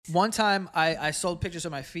One time I sold pictures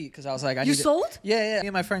of my feet because I was like, You sold? Yeah. Me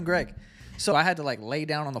and my friend Greg. So I had to like lay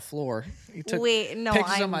down on the floor. He took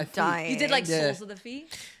pictures of my feet. dying. You did like soles of the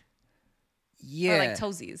feet? Yeah. Or like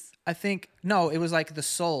toesies? I think, no, it was like the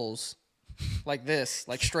soles, like this,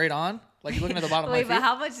 like straight on. Like you're looking at the bottom of my feet. Wait, but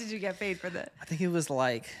how much did you get paid for that? I think it was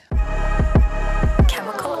like...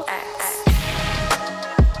 Chemical X.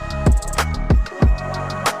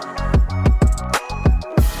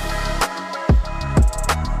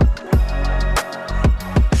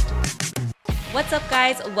 What's up,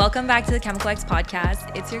 guys? Welcome back to the Chemical X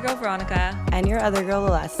podcast. It's your girl, Veronica. And your other girl,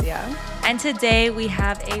 Alessia. And today we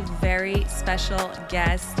have a very special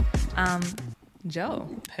guest, Joe.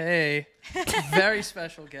 Hey, very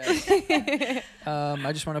special guest.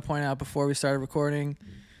 I just want to point out before we started recording,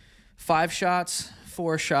 5 shots,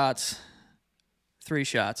 4 shots, 3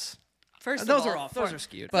 shots. First of Those all, are off. Those are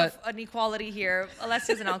skewed. But an equality here.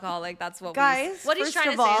 Alessia's an alcoholic. That's what Guys, what he's first trying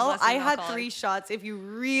of to say all, is I an had alcoholic. 3 shots if you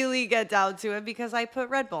really get down to it because I put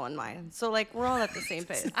Red Bull in mine. So, like, we're all at the same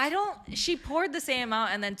pace. She poured the same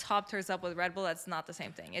amount and then topped hers up with Red Bull. That's not the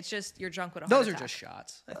same thing. It's just you're drunk with a heart Those are attack. just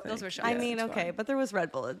shots. I think. Those were shots. I mean, it's okay, fine. but there was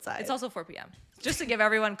Red Bull inside. It's also 4 p.m. Just to give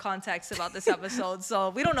everyone context about this episode, so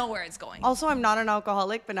we don't know where it's going. Also, I'm not an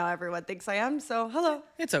alcoholic, but now everyone thinks I am. So, hello.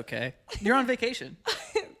 It's okay. You're on vacation.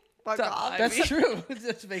 Fuck off. That's true. It's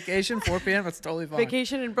just vacation, 4 p.m. That's totally fine.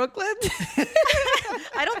 Vacation in Brooklyn.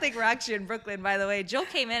 I don't think we're actually in Brooklyn, by the way. Joe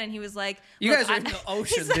came in and he was like, You "Look, guys are in the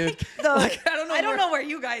ocean, he's dude. like, I don't know where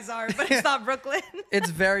you guys are, but it's not Brooklyn."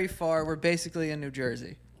 It's very far. We're basically in New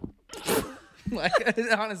Jersey. Like,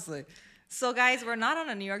 honestly. So, guys, we're not on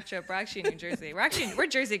a New York trip. We're actually in New Jersey. We're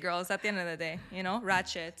Jersey girls at the end of the day. You know,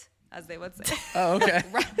 ratchet, as they would say. Oh, okay.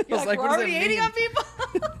 You're I was like, we're what does already that hating mean? on people.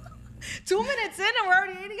 2 minutes in and we're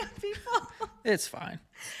already hating on people. It's fine.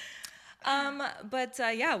 But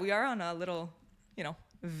yeah, we are on a little,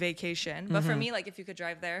 vacation. But for me, like, if you could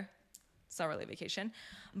drive there, it's not really a vacation.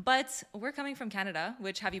 But we're coming from Canada,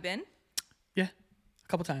 which have you been? Yeah. A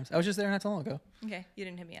couple times. I was just there not too long ago. Okay, you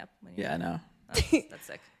didn't hit me up. When you Yeah, I know. That's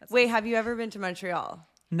sick. That's Wait, sick. have you ever been to Montreal?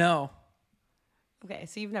 No. Okay,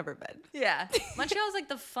 so you've never been. Yeah, Montreal is like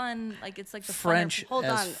the fun, like it's like the French Hold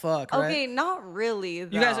as on. fuck, right? Okay, not really,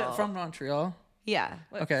 though. You guys are from Montreal? Yeah.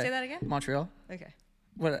 What, Okay. Say that again. Montreal? Okay.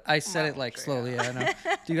 What I said it like slowly, yeah, I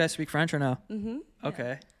know. Do you guys speak French or no? Mm-hmm.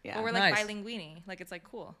 Okay. Yeah. Well, we're like Nice. bilinguini. Like it's like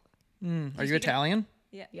cool. Are you Italian?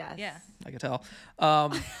 Yeah. Yes. Yeah. I can tell.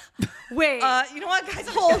 Wait. You know what, guys?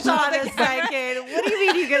 Hold on a second. What do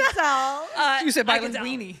you mean you can tell? You said I can tell.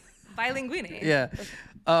 bilinguini. Bilinguini. Yeah.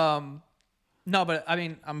 No, but I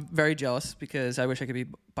mean, I'm very jealous because I wish I could be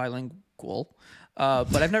bilingual.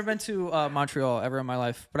 But I've never been to Montreal ever in my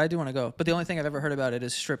life, but I do want to go. But the only thing I've ever heard about it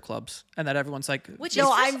is strip clubs and that everyone's like, Which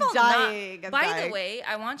No, is, first I'm of all, dying. I'm by dying. the way,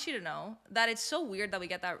 I want you to know that it's so weird that we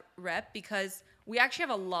get that rep because we actually have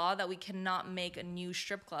a law that we cannot make a new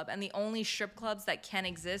strip club, and the only strip clubs that can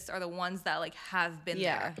exist are the ones that like have been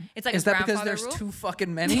Yeah. there. It's like is a that because grandfather there's rule. too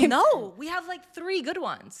fucking many? No, we have like 3 good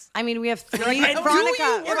ones. I mean, we have 3. like, oh, do Veronica,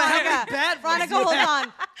 you? We're having Veronica, bad Veronica, ones. hold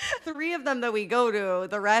on. 3 of them that we go to.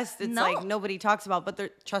 The rest, it's No. like nobody talks about.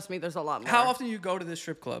 But trust me, there's a lot more. How often do you go to this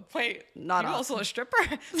strip club? Wait, Not you often. also a stripper?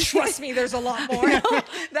 Trust me, there's a lot more. That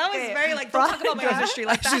was Okay, very like, don't talk about my industry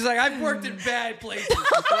like that. She's like, I've worked in bad places.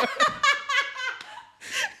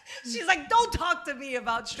 She's like, don't talk to me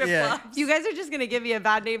about strip Yeah. clubs. You guys are just gonna give me a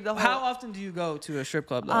bad name the whole. How often do you go to a strip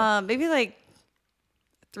club though? Maybe like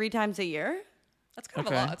 3 times a year. That's kind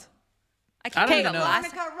Okay. of a lot. I I can't don't remember even the know.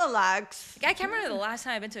 last. Veronica, relax. I can't remember the last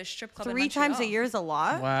time I've been to a strip club. 3 in times a Montreal. year is a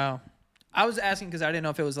lot. Wow. I was asking because I didn't know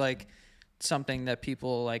if it was like something that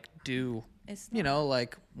people like do, It's you know,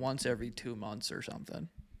 like once every 2 months or something.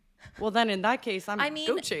 Well, then in that case, I mean-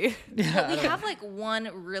 Gucci. Yeah. We have like one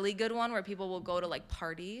really good one where people will go to like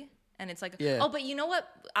party, and it's like, Yeah. oh, but you know what?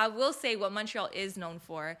 I will say what Montreal is known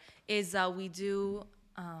for is we do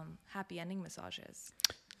happy ending massages.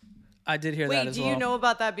 I did hear that Wait, as do well. you know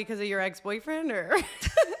about that because of your ex-boyfriend or?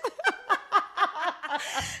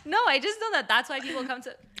 No, I just know that that's why people come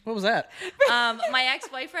to. What was that? My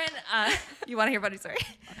ex-boyfriend. You want to hear about his story?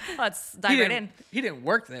 Let's dive right in. He didn't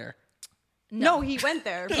work there. No, he went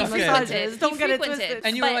there for Okay. massages. frequented. Don't He get it frequented. twisted.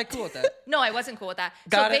 And you were But- like cool with that. No, I wasn't cool with that.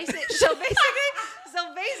 Got it. So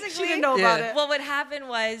basically, She didn't know about Yeah. it. what would happen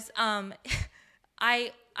was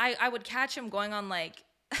I would catch him going on like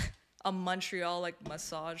a Montreal like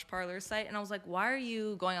massage parlor site, and I was like, why are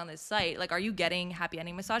you going on this site? Like, are you getting happy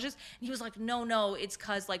ending massages? And he was like, no, it's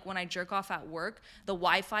cause like when I jerk off at work, the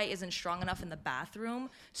Wi-Fi isn't strong enough in the bathroom,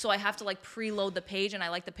 so I have to like preload the page, and I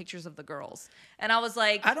like the pictures of the girls. And I was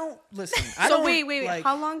like, I don't listen. I So don't, wait. like-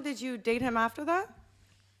 How long did you date him after that?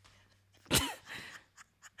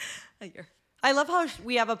 I love how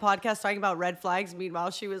we have a podcast talking about red flags.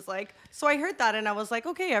 Meanwhile, she was like, so I heard that. And I was like,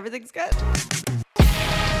 okay, everything's good.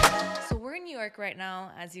 So we're in New York right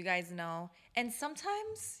now, as you guys know. And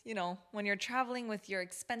sometimes, you know, when you're traveling with your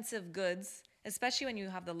expensive goods, especially when you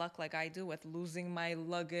have the luck like I do with losing my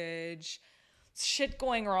luggage, shit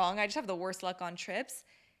going wrong. I just have the worst luck on trips.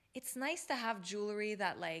 It's nice to have jewelry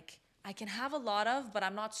that like I can have a lot of, but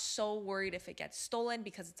I'm not so worried if it gets stolen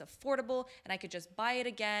because it's affordable and I could just buy it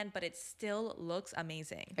again, but it still looks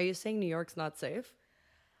amazing. Are you saying New York's not safe?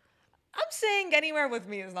 I'm saying anywhere with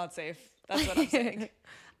me is not safe. That's what I'm saying.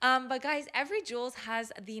 But guys, every Jewels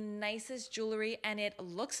has the nicest jewelry and it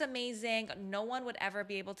looks amazing. No one would ever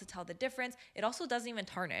be able to tell the difference. It also doesn't even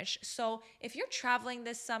tarnish. So if you're traveling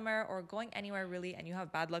this summer or going anywhere really and you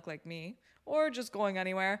have bad luck like me or just going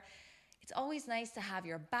anywhere, it's always nice to have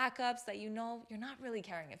your backups that you know you're not really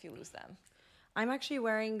caring if you lose them. I'm actually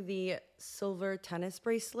wearing the silver tennis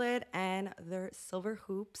bracelet and they're silver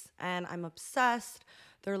hoops and I'm obsessed.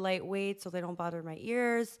 They're lightweight so they don't bother my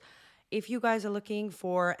ears. If you guys are looking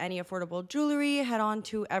for any affordable jewelry, head on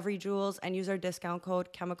to Every Jewels and use our discount code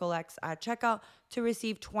ChemicalX at checkout to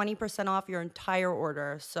receive 20% off your entire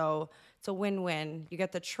order. So it's a win-win. You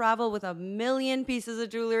get to travel with a million pieces of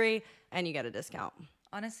jewelry and you get a discount.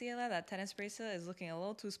 Honestly, Ella, that tennis bracelet is looking a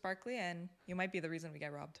little too sparkly and you might be the reason we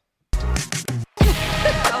get robbed.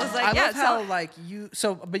 I was like, I yeah, love how like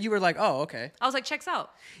but you were like, oh, okay. I was like, checks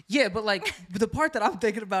out. Yeah, but like the part that I'm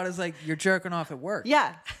thinking about is like you're jerking off at work.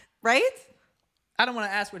 Yeah, right? I don't want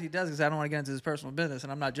to ask what he does because I don't want to get into his personal business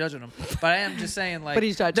and I'm not judging him. But I am just saying like But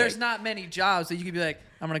he's judging. there's not many jobs that you could be like,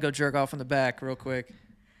 I'm going to go jerk off in the back real quick.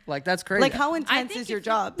 Like that's crazy. Like how intense is your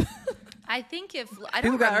job? I think if I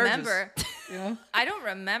People don't got remember, urges, you know? I don't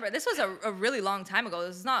remember. This was a really long time ago.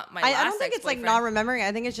 This is not my last I don't think it's like ex-boyfriend. not remembering.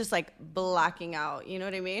 I think it's just like blacking out. You know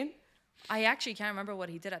what I mean? I actually can't remember what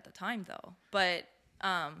he did at the time though. But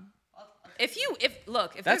if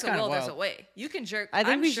there's a kinda will, there's a wild. way. You can jerk. I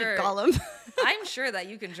think I'm we sure, should call him. I'm sure that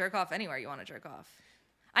you can jerk off anywhere you want to jerk off.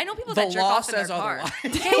 I know people The that jerk law off in their says car.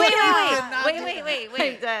 otherwise.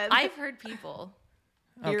 Wait. dead. I've heard people.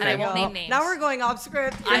 Here And I we won't go. name names. Now we're going off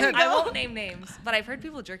script. I won't name names, but I've heard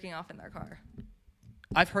people jerking off in their car.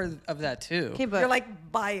 I've heard of that too. Okay, but You're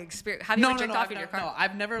like by experience. Have you ever jerked off in your car? No,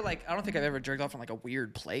 I've never like I don't think I've ever jerked off in like a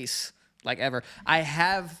weird place. Like ever. I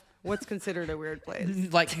have what's considered a weird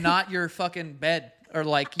place? like not your fucking bed or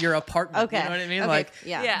like your apartment. Okay. You know what I mean? Okay. Like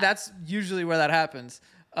Yeah. that's usually where that happens.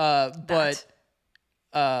 But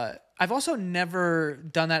I've also never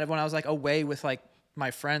done that when I was like away with like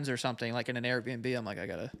my friends or something, like in an Airbnb. I'm like, I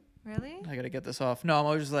gotta get this off. No, I'm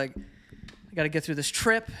always just like, I gotta get through this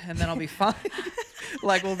trip and then I'll be fine.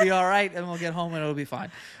 Like we'll be all right and we'll get home and it'll be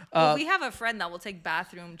fine. Well, we have a friend that will take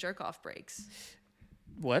bathroom jerk off breaks.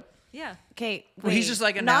 What? Yeah. Okay, Well, he's just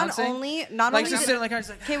like announcing. Not Like only. just sitting like, he's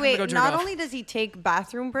like, Okay, I'm gonna wait. go jerk Not off. only does he take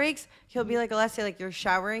bathroom breaks, he'll be like, Alessia, like you're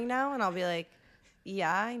showering now, and I'll be like,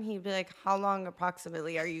 yeah, and he'd be like, how long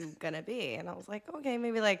approximately are you gonna be? And I was like, okay,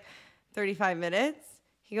 maybe like 35 minutes.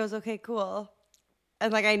 He goes, okay, cool,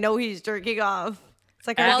 and like I know he's jerking off. It's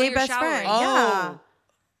like our While gay you're best showering. friend. Oh.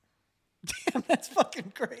 Damn, that's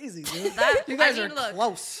fucking crazy, dude. You guys are look,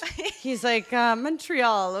 close. Yeah. He's like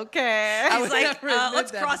Montreal, okay. I He's would like, never admit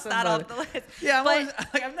let's that to cross that off the somebody. list. Yeah, I'm But- always,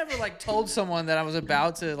 like, I've never like told someone that I was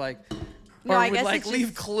about to like, No, or I would guess like it's leave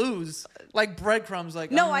just- clues, like breadcrumbs.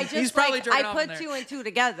 Like No, I he's just probably like jerking I off in put there. 2 and 2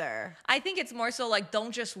 together. I think it's more so like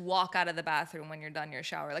don't just walk out of the bathroom when you're done your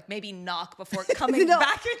shower. Like maybe knock before coming No,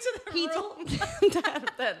 back into the He room. told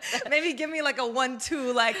Maybe give me like a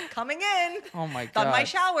 1-2, like coming in. Oh my Done my God.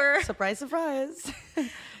 shower. surprise, surprise.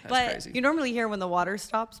 But crazy. You normally hear when the water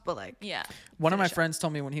stops, but like yeah. One of my friends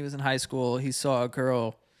told me when he was in high school, he saw a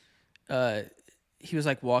girl. He was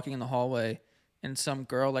like walking in the hallway, and some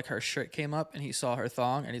girl like her shirt came up, and he saw her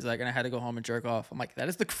thong, and he's like, and I had to go home and jerk off. I'm like, that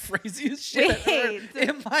is the craziest shit I've heard Wait.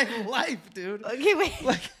 in my life, dude. okay, wait.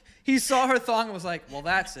 Like he saw her thong and was like, well,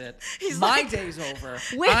 that's it. My day's over.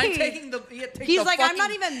 Wait. I'm taking the. Take He's the like, I'm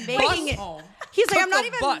not fucking even bus making it. home. He's like, Took I'm not the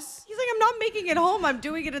even. bus. He's like, I'm not making it home. I'm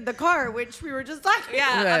doing it in the car, which we were just talking.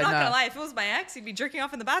 Yeah, Yeah, I'm not no. gonna lie. If it was my ex, he'd be jerking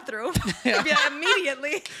off in the bathroom. He'd be like,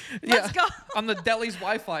 immediately. Let's go. On the deli's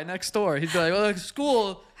Wi-Fi next door. He'd be like, well,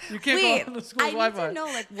 school. You can't Wait, go on the school's I need Wi-Fi. to know,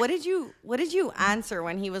 like, what did you answer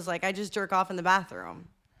when he was like, I just jerk off in the bathroom?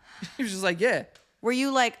 He was just like, yeah. Were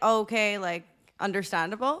you like, oh, okay, like,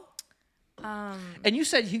 understandable? And you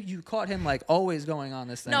said you caught him like always going on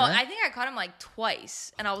this thing. No, right? I think I caught him like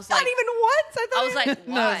twice, and I was Not like, even once. I was like,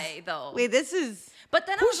 why though? wait, this is. But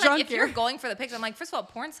then I Who's was like, drunk if you're here? going for the picture, I'm like, first of all,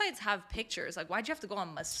 porn sites have pictures. Like, why'd you have to go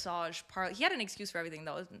on massage parlor? He had an excuse for everything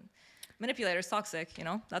though. Manipulator's toxic, you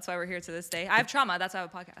know? That's why we're here to this day. I have trauma. That's why I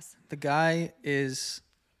have a podcast. The guy is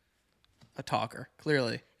a talker,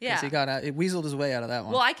 clearly. 'Cause Yeah. He weaseled his way out of that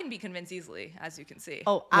one. Well, I can be convinced easily, as you can see.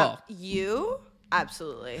 Oh, Well. you?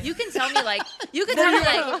 Absolutely. You can tell me like, you can tell me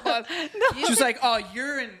like, She was like, "Oh,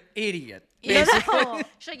 you're an idiot." No.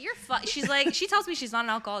 she's like, you're she's like, she tells me she's not an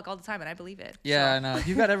alcoholic all the time, and I believe it. Yeah, I know.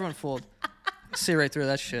 You got everyone fooled. See right through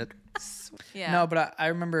that shit. Yeah. No, but I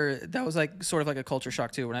remember that was like sort of like a culture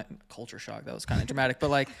shock too. Culture shock, that was kind of dramatic. But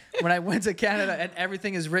like when I went to Canada and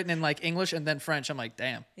everything is written in like English and then French, I'm like,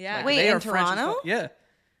 damn. Yeah. Like, Wait, they in are French as Toronto? fuck. Yeah.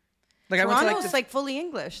 Like Toronto's I went to like fully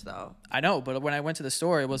English though. I know, but when I went to the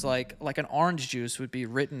store, it was like an orange juice would be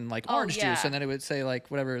written like orange yeah. juice, and then it would say like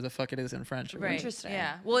whatever the fuck it is in French. Right. Interesting.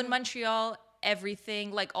 Yeah. Well, in Montreal,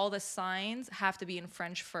 everything, like all the signs have to be in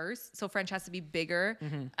French first. So French has to be bigger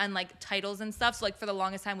and like titles and stuff. So like for the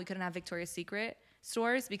longest time, we couldn't have Victoria's Secret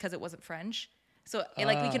stores because it wasn't French. So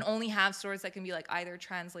like we can only have stores that can be like either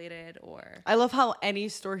translated or. I love how any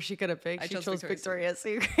store she could have picked, I she chose chose Victoria's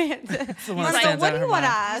Victoria's Secret. the one that So stands what out do in you her want to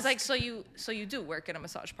mind. ask? He's like, so you do work in a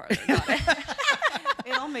massage parlor. Got it.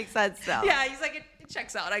 It all makes sense now. Yeah, he's like, it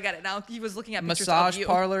checks out. I get it now. He was looking at pictures Massage of you.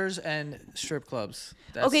 parlors and strip clubs.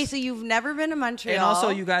 Okay, so you've never been to Montreal. and also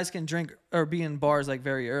you guys can drink or be in bars like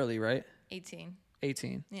very early, right? 18.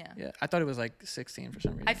 18. Yeah. Yeah. I thought it was like 16 for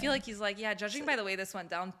some reason. I feel like he's like, yeah, judging by the way this went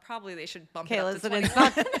down, probably they should bump Okay, it up listen, to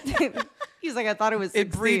 20. it's not. He's like, I thought it was 16.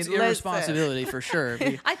 it breeds Listen. irresponsibility for sure.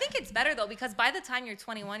 I think it's better though because by the time you're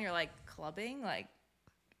 21, you're like clubbing, like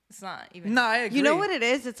it's not even. No, I agree. You know what it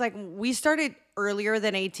is? It's like we started earlier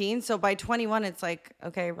than 18, so by 21, it's like,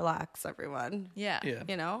 okay, relax, everyone. Yeah. Yeah.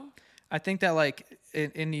 You know? I think that like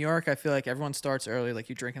in New York, I feel like everyone starts early. Like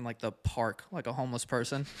you drink in like the park, like a homeless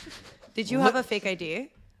person. Did you have a fake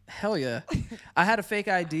ID? Hell yeah. I had a fake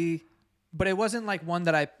ID, but it wasn't like one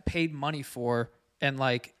that I paid money for and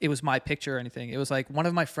like it was my picture or anything. It was like one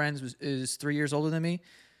of my friends is 3 years older than me.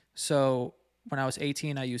 So when I was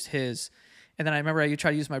 18, I used his. And then I remember I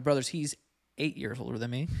tried to use my brother's. He's 8 years older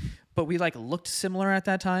than me. But we like looked similar at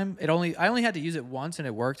that time. I only had to use it once and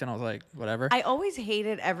it worked and I was like, whatever. I always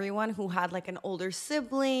hated everyone who had like an older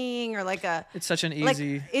sibling or like a. It's such an Like,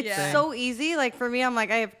 easy it's thing. so easy. Like for me, I'm like,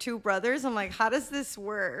 I have two brothers. I'm like, how does this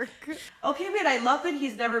work? Okay, wait. I love that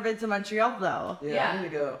he's never been to Montreal though. Yeah, I need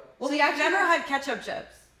to go. Well, see, I've never had ketchup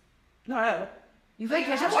chips. No, I haven't. You've had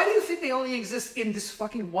ketchup Why do chips? you think they only exist in this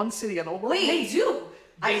fucking one city in the world? Wait, They do.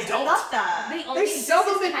 I They don't. love that. They sell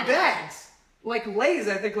them in bags. Like Lay's,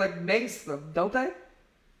 I think, like makes them, don't they?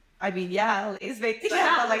 I mean, yeah, Lay's makes them,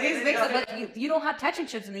 Yeah, but like Lay's Lay's makes makes them. them. But you don't have ketchup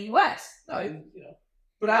chips in the U.S. No, you know.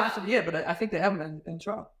 But I think they have them in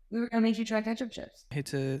Toronto. We were gonna make you try ketchup chips. I hate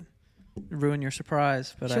to ruin your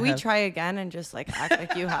surprise, but Should we try again and just like act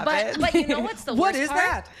like you have it? But you know what's the What worst is part?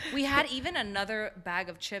 that? We had even another bag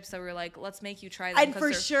of chips that we were like, let's make you try them. And 'cause for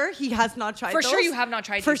they're- sure, he has not tried. For those. sure you have not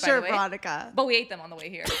tried For these, by sure, the way. Veronica. But we ate them on the way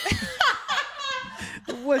here.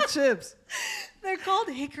 What chips? They're called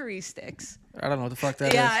hickory sticks. I don't know what the fuck that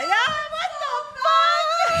is. Yeah, what the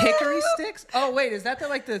fuck? Hickory sticks? Oh wait, is that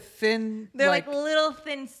the thin? They're like little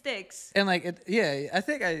thin sticks. and like it, yeah. I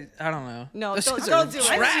think I don't know. No, Those don't- shits don't are do it.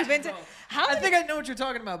 trash, You've been to- bro. How I many- think I know what you're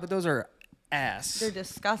talking about, but those are ass. They're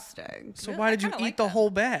disgusting. So Really? why I did you kinda eat like the them. whole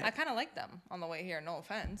I bag? kind of like them on the way here. No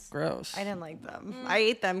offense. Gross. I didn't like them. I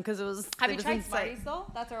ate them because it was. Have it you was tried inside. Smarties though?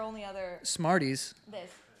 That's our only other. Smarties. This.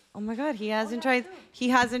 Oh my god, he hasn't tried. He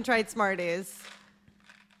hasn't tried Smarties.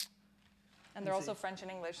 And they're also French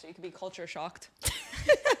and English, so you could be culture shocked.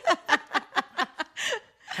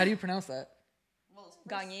 How do you pronounce that?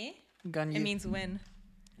 Gagner. Gagner. It means win.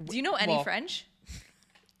 Do you know any Well- French?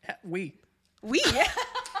 Oui. Oui.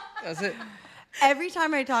 That's it. Every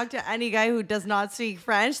time I talk to any guy who does not speak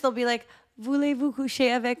French, they'll be like, "Voulez-vous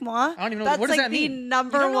coucher avec moi?" I don't even know- That's what does like that the mean?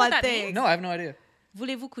 number You don't know what one that thing. means? No, I have no idea.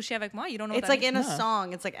 Voulez-vous coucher avec moi? You don't know It's what like that in a means?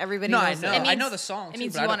 song. It's like everybody No, I knows know. it. I know the song It too,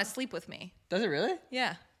 means but you I want to don't- sleep with me. Does it really?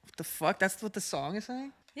 Yeah. What the fuck? That's what the song is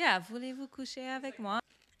saying? Yeah. Voulez-vous coucher avec moi?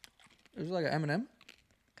 It was like an Eminem.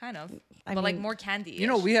 Kind of. I but like mean- more candy. You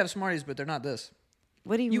know, we have Smarties, but they're not this.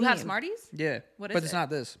 What do you You mean? have Smarties? Yeah. What but is it's it? not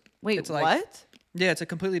this. Wait, it's like, what? Yeah, it's a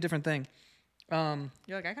completely different thing.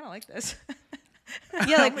 You're like, I kind of like this.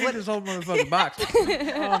 Yeah, like Eat what? this whole motherfucking box.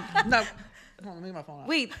 No. Hold on, let me get my phone out.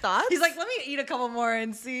 Wait, thoughts? He's like, let me eat a couple more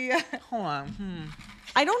and see. Hold on.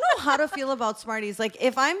 I don't know how to feel about Smarties. Like,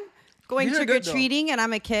 if I'm going These are trick or good, though. treating and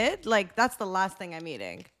I'm a kid, like that's the last thing I'm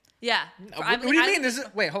eating. Yeah. What do you mean? This is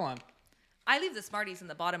wait. Hold on. I leave the Smarties in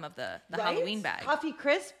the bottom of the Halloween bag. Coffee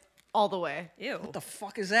crisp, all the way. Ew. What the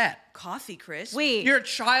fuck is that? Coffee crisp? Wait, You're a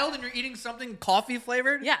child and you're eating something coffee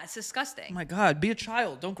flavored? Yeah, it's disgusting. Oh my god, be a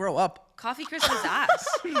child. Don't grow up. Coffee crisp is ass.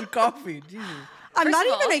 Coffee, Jesus. I'm First not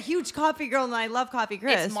of even all, a huge coffee girl, and I love coffee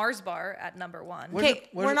crisp. It's Mars Bar at number 1. Okay,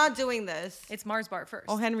 What is we're it? not doing this. It's Mars Bar first.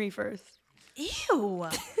 Oh, Henry first. Ew. You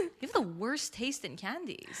have the worst taste in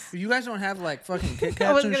candies. You guys don't have like fucking Kit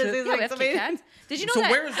I was Kats and gonna shit? say Yeah, we like have something. Kit Kats. Did you know So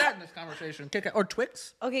that? where is that in this conversation? Kit Kat or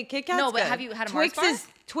Twix? Okay, Kit Kat's No, but good. have you had a Mars bar?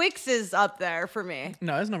 Twix is up there for me.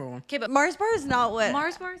 No, that's number 1. Okay, but Mars bar is not what.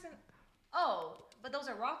 Mars bars and but those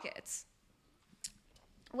are rockets.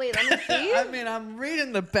 Wait, let me see. I mean, I'm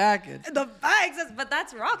reading the package. The bag says, but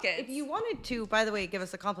that's rockets. If you wanted to, by the way, give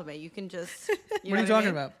us a compliment. You can just. What are you talking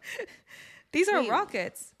about? These are Wait.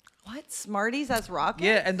 rockets. What Smarties as rockets?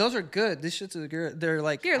 Yeah, and those are good. These shits are good. They're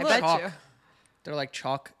like Here, I look. bet chalk. you. They're like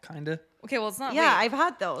chalk, kind of. Okay, well it's not. Yeah, wait. I've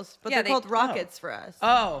had those, but Yeah, they're they- called rockets for us.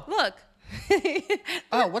 Oh. Look.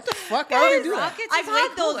 Oh, what the fuck? Why would they do that? Rockets I've is way had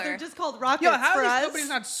those. cooler. They're just called rockets Yo, how for are these us. companies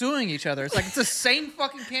not suing each other? It's like it's the same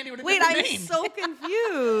fucking candy with a Wait, different I'm name. so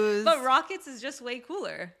confused. But rockets is just way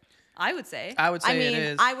cooler. I would say. I would say I mean, it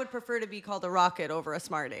is. I would prefer to be called a rocket over a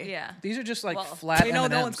Smartie. Yeah. These are just like Well, flat we know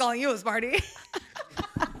M&Ms. no one's calling you a Smartie.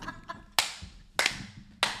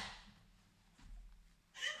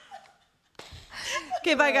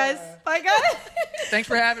 Okay, bye guys. Bye guys. Thanks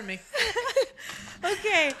for having me.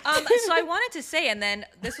 Okay. So I wanted to say, and then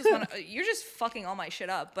this was one. You're just fucking all my shit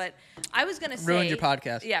up. But I was gonna say Ruined your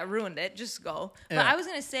podcast. Yeah, ruined it. Just go. But Yeah. I was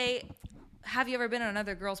gonna say, have you ever been on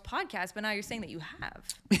another girl's podcast? But now you're saying that you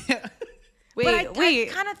have. Wait, But I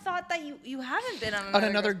wait. kind of thought that you haven't been on On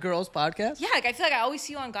another girl's podcast? Yeah, like I feel like I always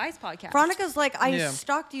see you on guys' podcasts. Veronica's like, I Yeah.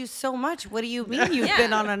 stalked you so much. What do you mean you've Yeah.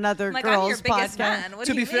 been on another I'm like, I'm your girl's biggest podcast? fan. What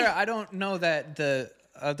To do be you fair, mean? I don't know that the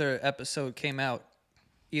other episode came out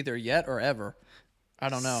either yet or ever. I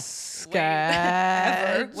don't know.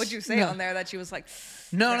 Ever? What'd you say on there that she was like?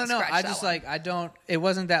 No, "Gonna no, no. scratch I that just one." like I don't. It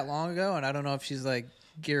wasn't that long ago, and I don't know if she's like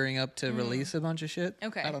gearing up to release a bunch of shit.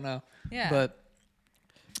 Okay. I don't know. Yeah. But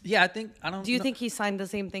yeah, I think I don't. Do you know. think he signed the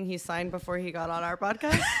same thing he signed before he got on our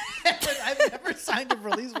podcast? I've never signed a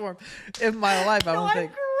release form in my life? I don't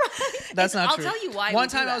think. That's not I'll true. tell you why One we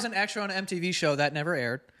do time I that. was an extra on an MTV show that never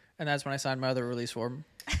aired, and that's when I signed my other release form.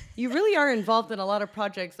 You really are involved in a lot of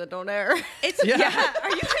projects that don't air. It's Yeah. Are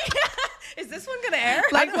you? Is this one gonna air?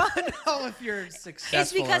 I don't know if you're successful.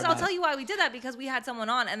 It's because or I'll not. tell you why we did that, because we had someone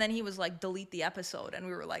on and then he was like, delete the episode, and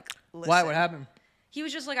we were like, listen. Why? What happened? He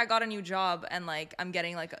was just like, I got a new job and like I'm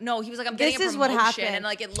getting like no, he was like, I'm getting This a is what promotion happened. and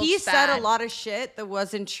like it looks he bad. said a lot of shit that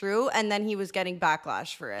wasn't true, and then he was getting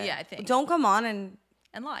backlash for it. Yeah, I think. Don't come on and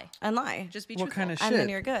and lie. lie. Just be What truthful. kind of and then shit?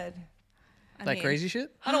 you're good. I Like mean, crazy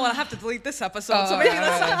shit? I don't want to have to delete this episode, so Oh, maybe yeah,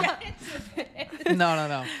 let's yeah, not get into it.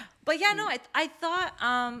 No. But yeah, no, I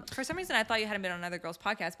thought for some reason I thought you hadn't been on another girl's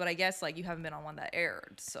podcast, but I guess like you haven't been on one that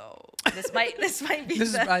aired, so this might be. This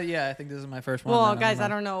is yeah. I think this is my first one. Well, then, guys, I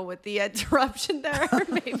don't know with the interruption there.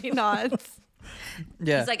 Maybe not.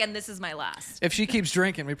 Yeah. He's like, and this is my last. If she keeps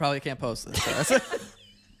drinking, we probably can't post this. So that's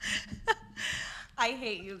I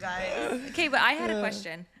hate you guys. Okay, but I had a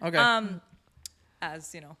question. Okay.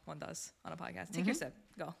 As you know, one does on a podcast. Take your sip.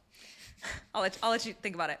 Go. I'll let you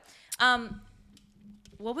think about it.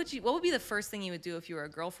 What would be the first thing you would do if you were a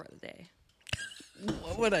girl for the day?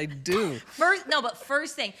 what would I do?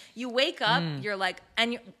 First thing, you wake up, you're like,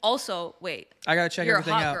 and you also wait. I gotta check You're a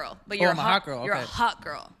everything hot out. girl, but Oh, you're I'm a hot girl. You're a Okay. hot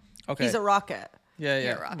girl. Okay. He's a rocket. Yeah.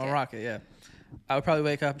 You're a I'm a rocket. rocket. Yeah. I would probably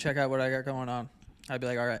wake up, check out what I got going on. I'd be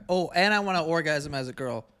like, all right. Oh, and I want to orgasm as a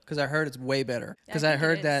girl because I heard it's way better. Because I think it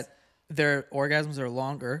heard is. that their orgasms are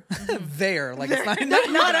longer. They're like it's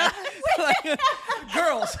not a like,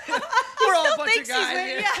 girls. We're all a bunch of guys.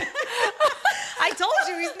 here. I told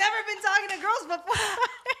you he's never been talking to girls before.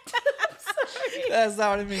 That's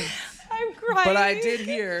not what I mean. I'm crying. But I did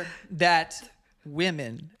hear that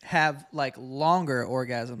women have like longer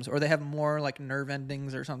orgasms or they have more like nerve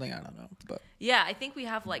endings or something. I don't know. But Yeah, I think we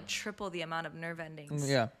have like triple the amount of nerve endings.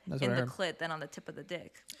 yeah, that's what in I the heard. clit than on the tip of the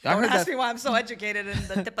dick. I heard that. why I'm so educated in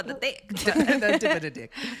the tip of the dick. That tip of the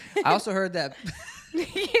dick. I also heard that.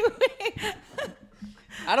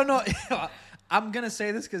 I don't know. I'm gonna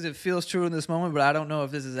say this because it feels true in this moment, but I don't know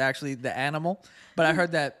if this is actually the animal. But I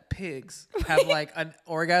heard that pigs have like an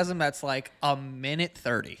orgasm that's like a minute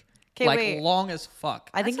 30, 'Kay, like wait. long as fuck.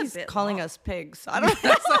 I think That's a he's bit calling long. us pigs. I don't know.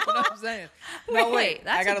 That's not what I'm saying. No, Wait,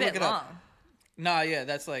 that's I gotta a bit look it long. up. Nah, yeah,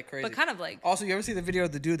 that's like crazy. But kind of like Also, you ever see the video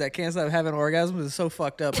of the dude that can't stop having orgasms? It's so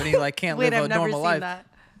fucked up, and he like can't Wait, live I've a never normal seen life. that.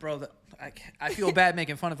 Bro, I feel bad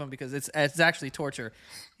making fun of him because it's actually torture.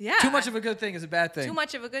 yeah. Too much of a good thing is a bad thing. Too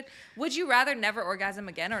much of a good. Would you rather never orgasm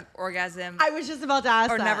again or orgasm I was just about to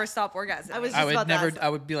ask or that. never stop orgasming? I was I just would about to never. ask that. I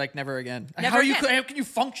would be like never again. Never how are you? again. How can you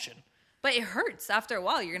function? But it hurts after a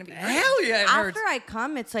while. You're gonna be hurt. Hell yeah, it hurts. After I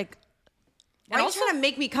come, it's like Why are you trying to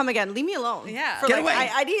make me come again? Leave me alone. Yeah. For Get like, away.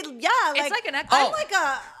 I need. Yeah. It's Like, like an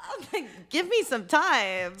I'm like, give me some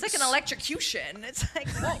time. It's like an electrocution. It's like,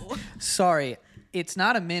 whoa. Sorry, it's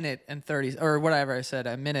not a minute and 30 or whatever I said.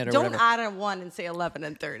 A minute or Don't whatever. add a 1 and say 11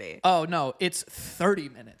 and 30. Oh no, it's 30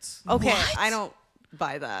 minutes. Okay, What? I don't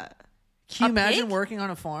buy that. Can you A imagine pig? working on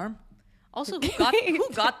a farm? Also, who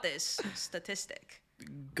got this statistic?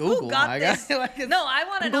 Google. Who got my this? guy. Like, No, I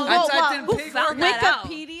want to know I typed in who pig found that out.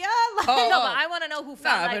 Wikipedia? No, but I want to know who found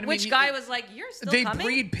Nah, that. but I mean, Which guy was like, "You're still they coming."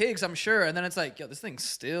 breed pigs, I'm sure, and then it's like, yo, this thing's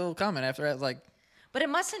still coming after that. Like, But it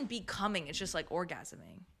mustn't be coming. It's just like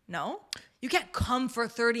orgasming. No, you can't come for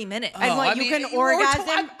 30 minutes. And what, you can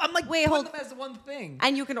orgasm? I'm like, Wait, putting hold. them as one thing.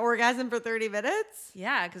 And you can orgasm for 30 minutes?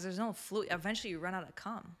 Yeah, because there's no fluid. Eventually, you run out of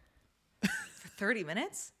cum. For 30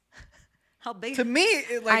 minutes? How big? To me,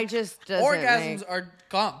 it, like, I just doesn't orgasms make- are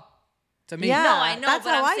cum. To me, Yeah. No, I know, that's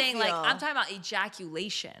but how I'm I saying like feel. I'm talking about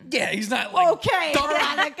ejaculation. Yeah, he's not like Okay,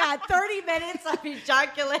 Veronica, 30 minutes of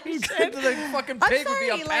ejaculation. the fucking I'm pig sorry,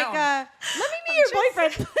 would be a like, pound. let me be your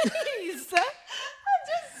boyfriend, please. I'm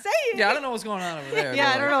just saying. Yeah, I don't know what's going on over there. Yeah,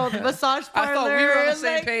 I but, don't know. The massage I parlor. thought we were on the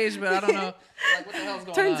same like, page, but I don't know. Like, what the hell's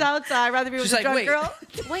going Turns on? out I'd rather be She's with a like, drunk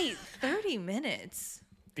wait. girl. Wait, 30 minutes?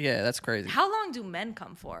 Yeah, that's crazy. How long do men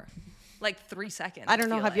come for? Like 3 seconds. I don't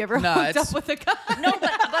know. feel Have you like. ever Nah, hooked it's- up with a guy? No, but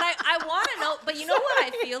I want to know. But you know what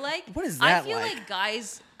I feel like? What is I that feel like? like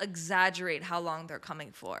guys exaggerate how long they're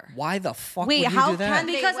coming for. Why the fuck Wait, would you how do that? can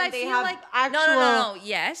they- Because when I they feel have like actual- no,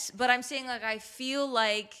 yes, but I'm saying like I feel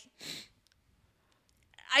like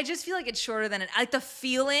I just feel like it's shorter than it. Like the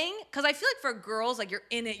feeling, because I feel like for girls, like you're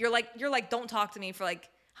in it, you're like, don't talk to me for like,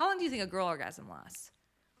 how long do you think a girl orgasm lasts?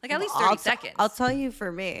 Like at least 30 seconds. I'll tell you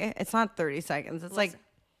for me, it's not 30 seconds. It's like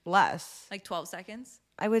less. Like 12 seconds.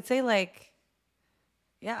 I would say like,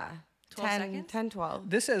 yeah, 12 10, seconds? 10, 12.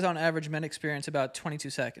 This says on average men experience about 22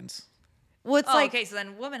 seconds. Well, it's Oh, like, okay, so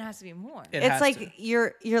then woman has to be more. It it's has like to.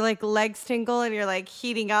 your legs tingle and you're like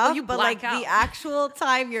heating up, you but black like out. the actual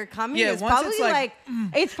time you're coming Yeah, is once probably it's like,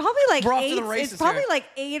 like, it's probably like we're off to eight. the races It's probably here. like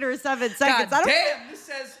 8 or 7 God seconds. I don't. damn, this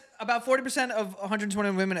says about 40% of 120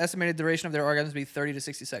 women estimated duration of their orgasms to be 30 to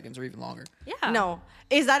 60 seconds or even longer. Yeah. No,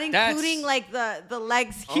 is that That's- including like the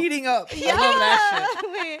legs? Heating up. Yeah. I love that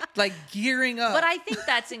shit. Wait. Like gearing up. But I think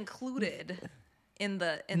that's included in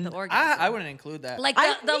the orgasm. I wouldn't include that. like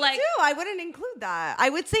I, the me like. too. I wouldn't include that.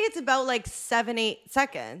 I would say it's about like 7, 8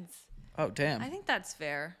 seconds. oh, damn. I think that's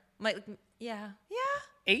fair. Like, yeah. Yeah.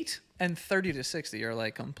 8 and 30 to 60 are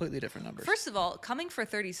like completely different numbers. First of all, coming for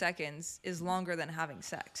 30 seconds is longer than having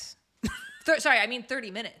sex. Sorry, I mean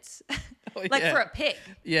 30 minutes. Oh, Like yeah. for a pig.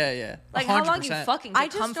 Yeah, yeah. Like how long you 100%. fucking to I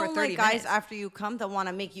come just for don't 30 like guys minutes? after you come that want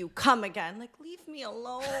to make you come again. Like, leave me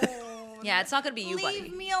alone. Yeah, it's not gonna be you, Leave buddy.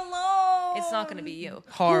 me alone. It's not gonna be you.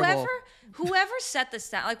 Horrible. Whoever set the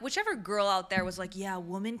stat, like whichever girl out there was like, yeah, a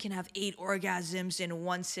woman can have 8 orgasms in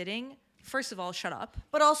one sitting. First of all, shut up.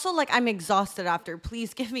 But also, like, I'm exhausted after.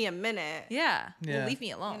 Please give me a minute. Yeah. Well, Yeah. leave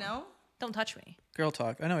me alone. You know? Don't touch me. Girl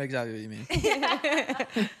talk. I know exactly what you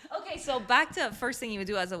mean. Okay, so back to first thing you would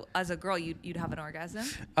do as a girl, you'd have an orgasm.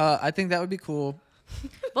 I think that would be cool.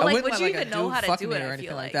 But I like, wouldn't would let, you like, a even know dude how to fuck do me it? or I anything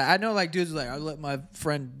feel like like. that. I know like dudes like I let my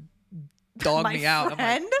friend dog My me out. I'm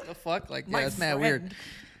friend? like, the fuck? Like, yeah, My that's mad weird. friend.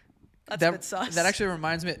 That's a bit That sus. that actually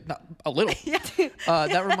reminds me a little.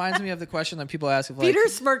 That reminds me of the question that people ask if like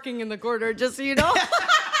Peter's smirking in the corner, just so you know.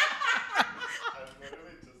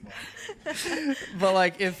 but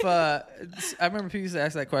like if I remember people used to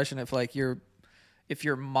ask that question if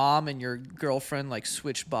your mom and your girlfriend like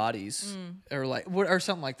switch bodies or like or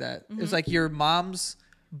something like that. It's like your mom's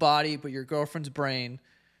body but your girlfriend's brain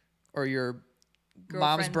or your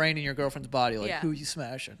mom's Girlfriend. brain and your girlfriend's body. Like Yeah. who you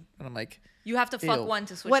smashing? And I'm like, You have to fuck Ew. one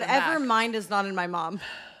to switch them Whatever back. mind is not in my mom.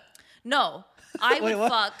 No, I Wait, would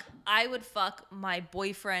what? fuck. I would fuck my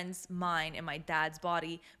boyfriend's mind and my dad's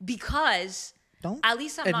body because Don't at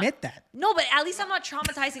least I'm admit not, that. No, but at least I'm not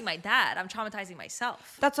traumatizing my dad. I'm traumatizing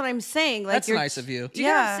myself. That's what I'm saying. Like, That's you're, nice of you. Do you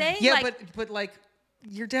know what I'm saying? Yeah, like, but like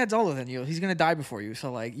your dad's older than you. He's gonna die before you.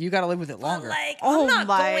 So like you gotta live with it longer. like Oh I'm not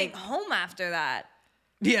my- going home after that.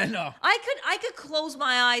 yeah, no. I could close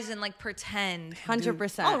my eyes and like pretend.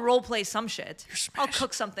 100%. I'll role play some shit. I'll smashing-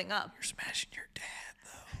 cook something up. You're smashing your dad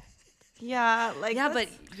though. Yeah, like Yeah, but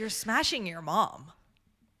that's- you're smashing your mom.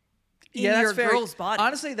 In Yeah, that's your fair. girl's body.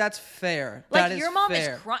 Honestly, that's fair. Like That your mom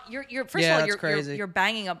fair. is crying. You're first Yeah, of all, that's crazy. you're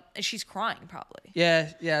banging up. She's crying probably.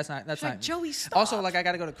 Yeah, it's not. That's She's like, not. "Joey, stop." Also, like I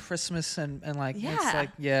gotta go to Christmas and like it's Yeah. like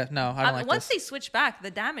yeah, no, I don't like Once this. they switch back,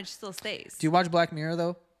 the damage still stays. Do you watch Black Mirror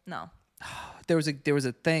though? No. There was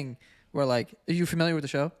a thing where like, are you familiar with the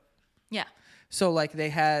show? Yeah. So like they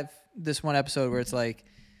have this one episode where it's like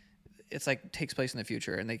it's like takes place in the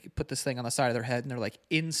future, and they put this thing on the side of their head, and they're like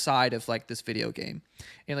inside of like this video game,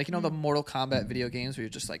 and like the Mortal Kombat video games where you're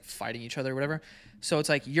just like fighting each other or whatever. So it's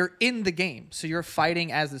like you're in the game, so you're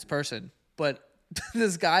fighting as this person, but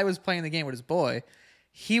this guy was playing the game with his boy.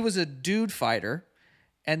 He was a dude fighter,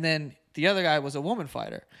 and then the other guy was a woman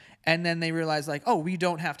fighter. And then they realized like, oh, we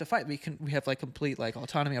don't have to fight. We have like complete like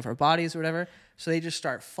autonomy of our bodies or whatever. So they just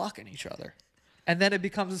start fucking each other. And then it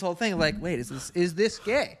becomes this whole thing of like, wait, is this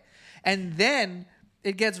gay? And then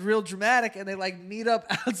it gets real dramatic and they like meet up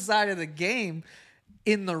outside of the game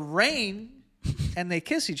in the rain and they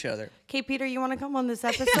kiss each other. Okay, Peter, you want to come on this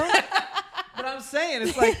episode? But I'm saying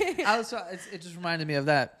it's like it just reminded me of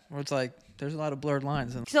that where it's like there's a lot of blurred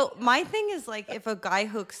lines. So my thing is like if a guy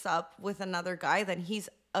hooks up with another guy, then he's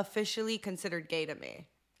officially considered gay to me.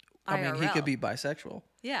 I mean, he IRL. could be bisexual,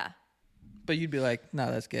 Yeah. but you'd be like, no,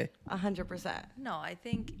 that's gay. 100%. No, I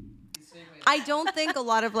think I don't think a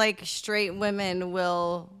lot of like straight women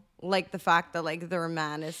will like the fact that like their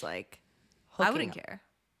man is like hooking I wouldn't up. care.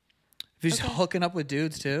 If you're just hooking up with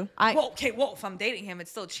dudes too. Well, if I'm dating him,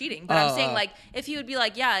 it's still cheating. But I'm saying like if he would be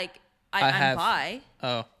like, yeah, like I'm have- bi.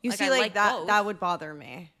 Oh, You Like, see, I like like that both. that would bother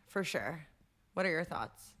me for sure. What are your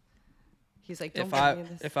thoughts? He's like, don't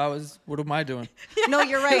if I was, what am I doing? No,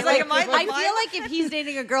 you're right. Like, am I I blind? feel like if he's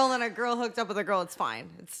dating a girl and a girl hooked up with a girl, it's fine.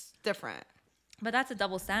 It's different. But that's a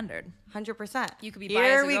double standard. 100%. You could be bi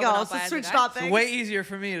Here as a we girl, but go. not So bi as a switch guy. topics. It's way easier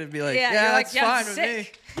for me to be like, Yeah, yeah, you're that's like, yeah, fine it's with me.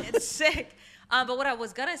 sick. It's sick. But what I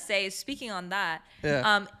was gonna say is, speaking on that,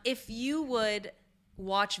 Yeah. if you would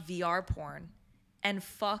watch VR porn and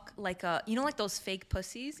fuck like like those fake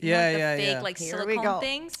pussies, you know, Yeah, like the yeah, fake yeah. like Here we silicone go.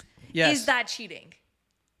 things, Yes. is that cheating?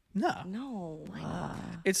 No, No.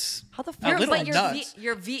 it's How the a fuck? little But nuts.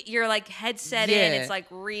 your like headset in, Yeah. it's like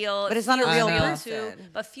real. But It it's not a feels real real person. too,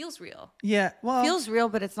 but feels real. Yeah, well, Feels real,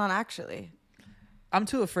 but it's not actually. I'm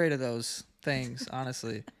too afraid of those things,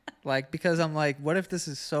 honestly. Like, because I'm like, what if this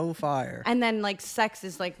is so fire? And then like sex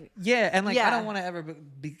is like, Yeah, and like, I Yeah. don't want to ever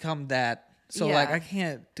become that. So Yeah. like, I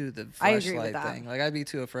can't do the I agree with flashlight that. thing. Like, I'd be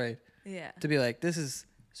too afraid Yeah. to be like, this is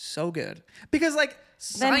so good. Because like,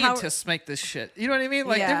 Then how- scientists make this shit. You know what I mean?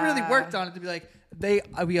 Like, they really Yeah. worked on it to be like,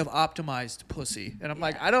 we have optimized pussy. And I'm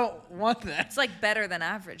like, I don't want that. It's like better than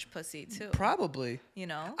average pussy too. Probably. You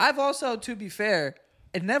know? I've also, to be fair,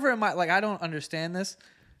 it never in my, like, I don't understand this.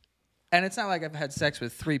 And it's not like I've had sex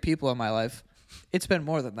with 3 people in my life. It's been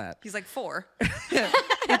more than that. He's like 4.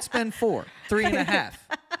 It's been 4, 3.5.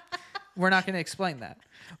 We're not going to explain that.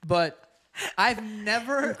 But I've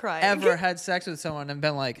never, crying. ever had sex with someone and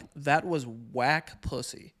been like, that was whack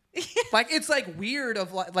pussy. Like, it's like weird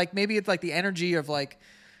of like, maybe it's like the energy of like,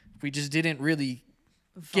 we just didn't really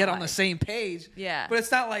get on the Vibe. same page. Yeah. But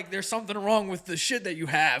it's not like there's something wrong with the shit that you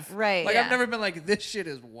have. Right. Like, Yeah. I've never been like, this shit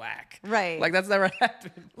is whack. Right. Like, that's never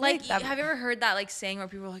happened. Like, that- have you ever heard that like saying where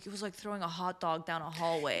people are like, it was like throwing a hot dog down a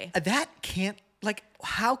hallway? That can't, like,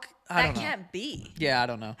 how, I That don't know. can't be. Yeah, I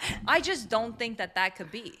don't know. I just don't think that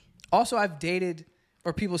could be. Also, I've dated,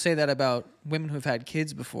 or people say that about women who've had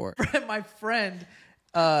kids before. My friend,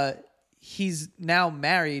 he's now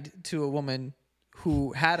married to a woman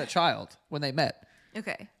who had a child when they met.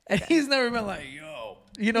 Okay. And he's never been like, yo.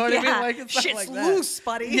 You know what I mean? Yeah. Like, it's not Shit's like that. loose,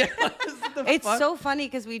 buddy. Yeah. What the it's fuck? so funny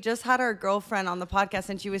because we just had our girlfriend on the podcast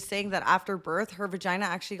and she was saying that after birth, her vagina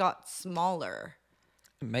actually got smaller.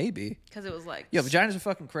 Maybe. Because it was like, Yo, vaginas are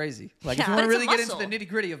fucking crazy. Like, if Yeah. you want But to it's a really get into muscle. the nitty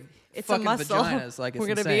gritty of It's a fucking muscle. vaginas, like, it's We're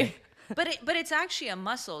gonna insane. be- but it's actually a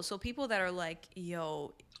muscle. So people that are like,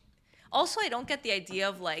 yo. Also, I don't get the idea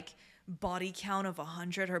of like body count of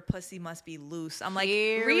 100. Her pussy must be loose. I'm like,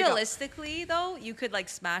 Here we go. realistically though, you could like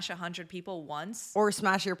smash 100 people once, Or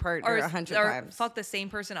smash your partner 100 times. fuck the same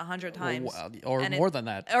person 100 times, Or And more than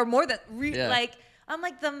that. or more than Yeah. like. I'm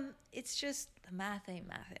like It's just the math ain't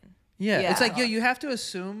mathin'. Yeah, Yeah. it's like, yo, you have to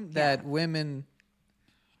assume that women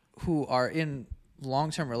who are in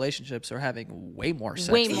long-term relationships are having way more sex.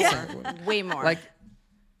 way than more. single women. Way more. Like,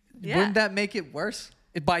 Yeah. wouldn't that make it worse?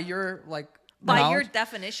 By your, like, By your knowledge?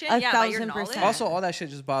 definition, A yeah, by your 1000%. knowledge. Also, all that shit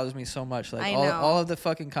just bothers me so much. Like, I all, know. all of the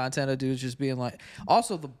fucking content of dudes just being like,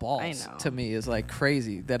 also the balls know. to me is like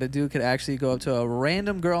crazy that a dude could actually go up to a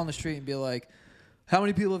random girl on the street and be like, how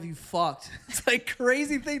many people have you fucked? It's like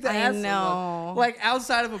crazy thing to I ask someone. know. Like,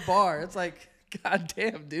 outside of a bar. It's like, god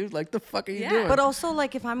damn, dude. Like, the fuck are you Yeah. doing? but also,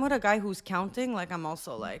 like, if I'm with a guy who's counting, like, I'm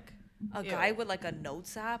also like, a guy with like a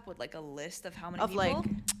notes app with like a list of how many of people. like,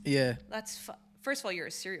 yeah. That's First of all, you're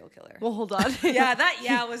a serial killer. Well, hold on. Yeah,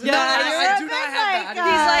 that was. Yeah, I do not have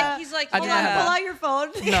that. He's like, I do hold not on, have pull that. out your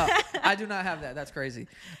phone. No, I do not have that. That's crazy.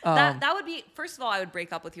 That would be. First of all, I would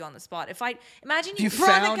break up with you on the spot. If I imagine You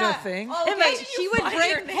found a Veronica. thing. Oh, And wait, imagine she you would find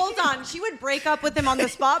your break. name. Hold on, she would break up with him on the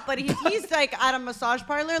spot. But if he's like at a massage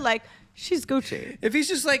parlor, like she's Gucci. If he's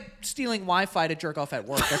just like stealing Wi-Fi to jerk off at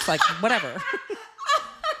work, it's like whatever.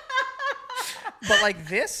 But like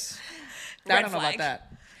this, I Red don't know flag. about that.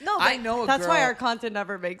 No, I know a that's girl. why our content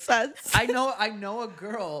never makes sense. I know a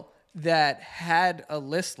girl that had a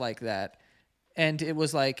list like that, and it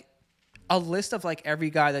was like a list of like every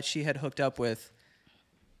guy that she had hooked up with,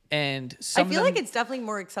 and I feel like it's definitely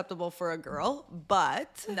more acceptable for a girl,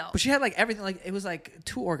 but no, But she had like everything. Like it was like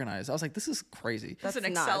too organized. I was like, this is crazy. it's an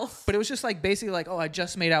that's Excel. nuts. But it was just like basically like, oh, I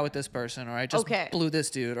just made out with this person, or I just Okay. blew this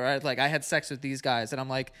dude, or I had sex with these guys, and I'm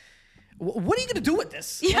like, what are you gonna do with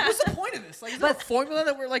this? Like, Yeah. what's the point of this? Like, is there a formula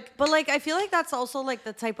that we're like? But like, I feel like that's also like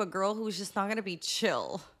the type of girl who's just not gonna be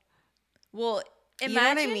chill. Well, You know what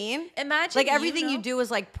I imagine. mean? Imagine Like everything you know- do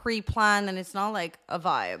is like pre-planned, and it's not like a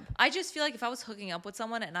vibe. I just feel like if I was hooking up with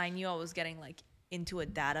someone and I knew I was getting like into a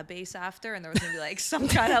database after, and there was gonna be like some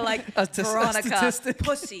kind of like A Veronica statistic.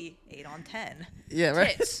 pussy 8 on 10. Yeah,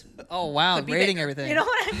 right. Tits. Oh wow, Could be rating bigger. everything. You know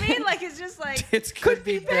what I mean? Like it's just like. It could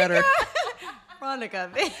be better. Veronica,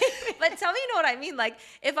 But tell me, you know what I mean? Like,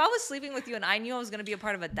 if I was sleeping with you and I knew I was gonna be a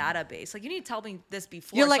part of a database, like you need to tell me this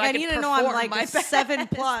before. you're so like, I could need to know I'm perform like my a 7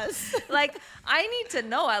 plus. Like, I need to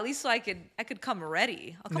know at least so I could come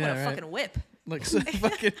ready. I'll come Yeah, with a right. fucking whip. Like so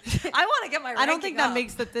fucking I want to get my. I don't think ranking that up.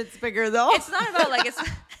 makes the tits bigger though. It's not about like it's.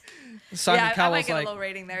 Simon yeah, I Cowell's might get like a low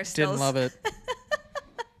rating there. Still. didn't love it.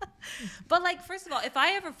 But like, first of all, if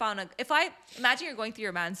I ever found if I imagine you're going through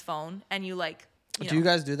your man's phone and you like, Do you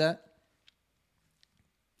guys do that?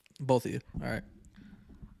 Both of you. All right.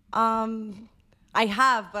 I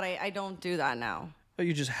have, but I don't do that now. But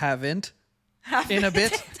you just haven't in a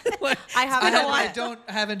bit. Like, I haven't.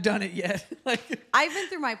 haven't done it yet. Like I've been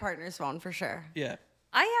through my partner's phone for sure. yeah.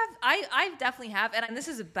 I definitely have, and this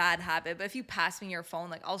is a bad habit. But if you pass me your phone,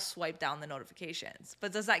 like I'll swipe down the notifications.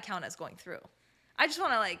 But does that count as going through? I just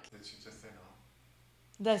want to like. Did you just say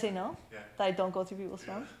no? Did I say no? Yeah. That I don't go through people's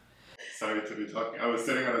phones. Sorry to be talking. I was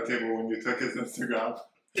sitting on a table when you took his Instagram.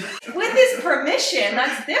 With his permission,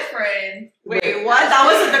 that's different. Wait, what? That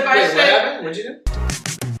wasn't the question. happened? What'd you do?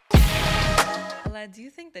 Do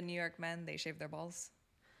you think the New York men they shave their balls?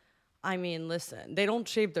 I mean, listen, they don't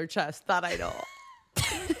shave their chest. That I know.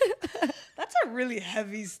 That's a really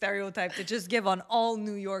heavy stereotype to just give on all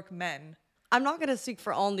New York men. I'm not gonna speak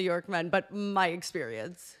for all New York men, but my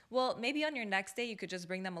experience. Well, maybe on your next day you could just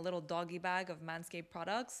bring them a little doggy bag of Manscaped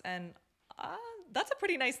products, and that's a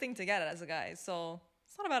pretty nice thing to get as a guy. So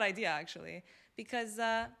it's not a bad idea actually, because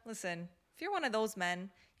listen, if you're one of those men,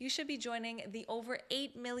 you should be joining the over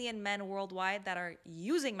 8 million men worldwide that are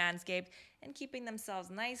using Manscaped and keeping themselves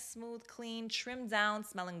nice, smooth, clean, trimmed down,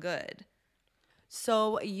 smelling good.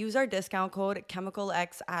 So use our discount code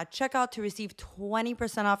ChemicalX at checkout to receive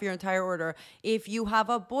 20% off your entire order. If you have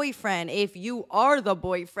a boyfriend, if you are the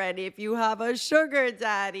boyfriend, if you have a sugar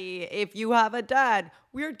daddy, if you have a dad,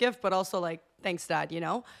 weird gift, but also like, thanks dad, you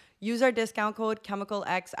know? Use our discount code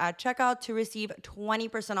ChemicalX at checkout to receive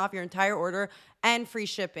 20% off your entire order and free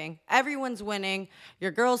shipping. Everyone's winning.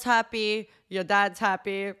 Your girl's happy. Your dad's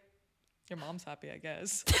happy. Your mom's happy, I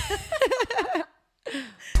guess.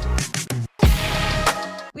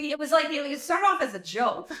 It started off as a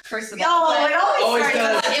joke, first of all. Oh, but it always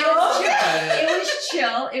starts starts as a joke. It was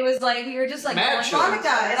chill. It was like we were just like Mad going chill. on.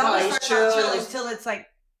 It always starts out chill until it's like,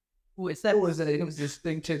 who is that? It was this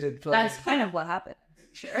thing tinted. That's kind of what happened.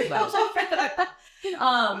 Sure.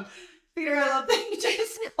 Figure out the thing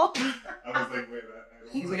just called. I was like, wait,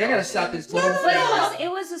 I He's don't like, I gotta stop this little But thing.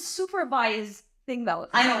 it was a super biased thing though.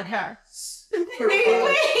 I don't care.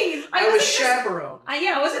 Wait. I was chaperone.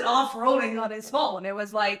 I wasn't off-roading on his phone. It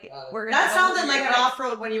was like we're gonna That go sounded over like your an head.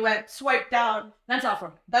 off-road when you went swipe down. That's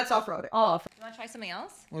off-road. That's off-road. Oh, You want to try something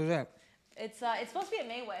else? What was that? It's supposed to be a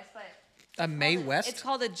May West, but A May West? it's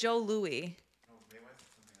called a Joe Louis.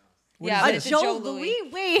 What yeah, is but this? it's a Joe Louis?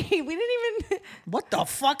 Wait, we didn't even. What the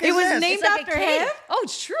fuck is It was this? named It's like a after kid. him? Oh,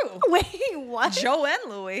 it's true. Wait, what? Joe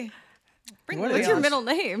and Louis. Bring What Louis is What's your on. middle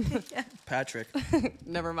name? Patrick.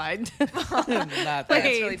 Never mind. Not that.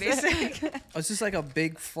 It's really basic. Oh, it's just like a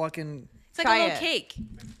big fucking. It's like Try a little it. cake.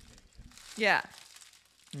 Yeah.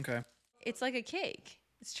 Okay. It's like a cake.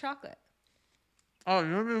 It's chocolate. Oh, you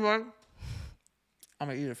know what? I'm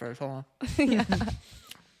gonna eat it first. Hold on. Yeah.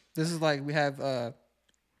 This is like we have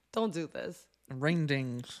Don't do this. ring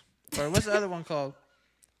dings. Or what's the other one called?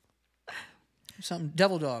 Something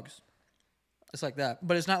devil dogs. It's like that,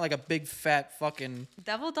 but it's not like a big fat fucking.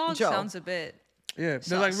 Devil dog Joe. sounds a bit. Yeah,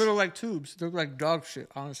 they're like Sus. little like tubes. They're like dog shit,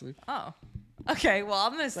 honestly. Oh. Okay, well,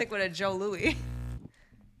 I'm going to stick with a Joe Louis.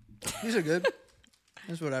 These are good.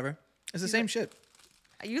 It's whatever. It's the same shit.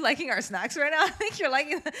 Are you liking our snacks right now? I think you're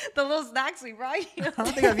liking the little snacks we brought you. I don't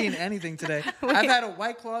think I've eaten anything today. I've had a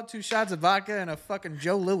White Claw, 2 shots of vodka, and a fucking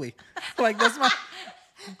Joe Louis. Like, that's my...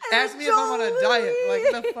 Ask me if I'm on a diet.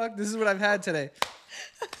 Like, the fuck? This is what I've had today.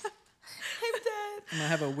 I'm dead. I'm gonna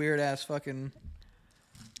have a weird-ass fucking...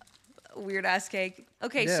 Weird-ass cake.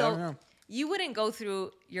 Okay, Yeah, I don't so know. you wouldn't go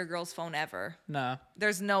through your girl's phone ever. Nah.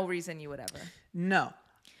 There's no reason you would ever. No.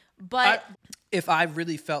 But... If I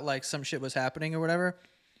really felt like some shit was happening or whatever...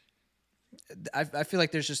 I feel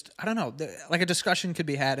like there's just, I don't know, like a discussion could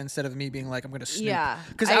be had instead of me being like, I'm going to snoop. Yeah,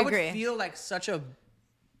 Because I I would agree. feel like such a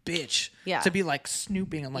bitch Yeah. to be like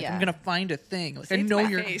snooping. I'm like, Yeah. I'm going to find a thing. Like, Say I it to know my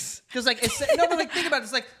you're. face. Because like, it's, no, but like, think about it.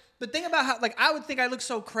 It's like, the thing about how, like, I would think I look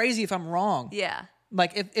so crazy if I'm wrong. Yeah.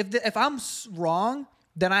 Like, if I'm wrong,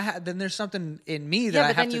 then then there's something in me that Yeah, I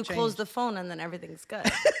but have then to you change. close the phone and then everything's good.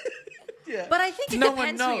 But I think it No one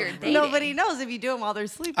depends who knows, you're bro. dating. Nobody knows if you do them while they're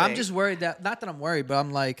sleeping. I'm just worried that, not that I'm worried, but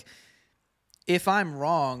I'm like, if I'm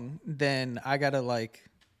wrong, then I gotta like,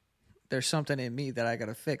 there's something in me that I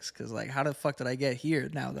gotta fix. Cause like, how the fuck did I get here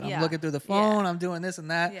now that I'm Yeah. looking through the phone? Yeah. I'm doing this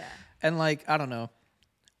and that. Yeah. And like, I don't know.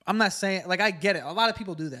 I'm not saying, like, I get it. A lot of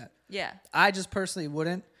people do that. Yeah. I just personally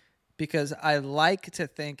wouldn't because I like to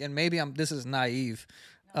think, and maybe this is naive,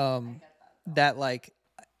 that like,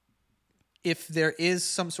 if there is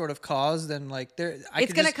some sort of cause, then like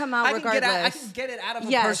It's gonna come out I can get I regardless. can get it out of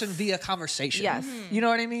a Yes. person via conversation. Yes. You know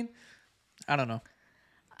what I mean? I don't know.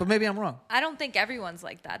 But maybe I'm wrong. I don't think everyone's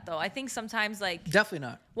like that though. I think sometimes like, Definitely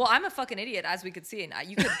not. well, I'm a fucking idiot as we could see, and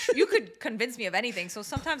you could convince me of anything. So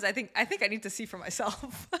sometimes I think I need to see for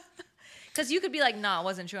myself. Because you could be like, nah, it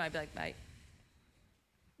wasn't true. I'd be like, mate.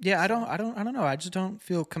 Yeah, I don't know. I just don't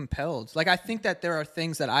feel compelled. Like, I think that there are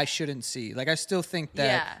things that I shouldn't see. Like, I still think that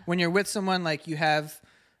Yeah. when you're with someone, like, you have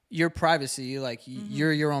your privacy, like,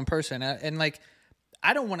 you're your own person. And like,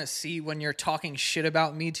 I don't want to see when you're talking shit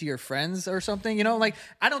about me to your friends or something, you know? Like,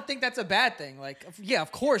 I don't think that's a bad thing. Like, yeah,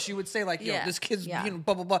 of course you would say, like, yo, Yeah. this kid's, Yeah.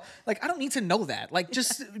 blah, blah, blah. Like, I don't need to know that. Like,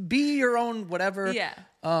 just be your own whatever. Yeah.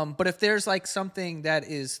 But if there's, like, something that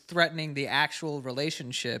is threatening the actual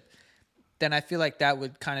relationship, then I feel like that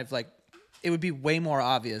would kind of, like, it would be way more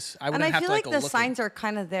obvious. I and wouldn't I have feel to, like go the looking. signs are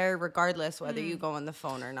kind of there regardless whether you go on the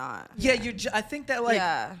phone or not. Yeah, I think that, like,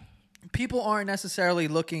 Yeah. people aren't necessarily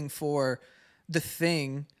looking for the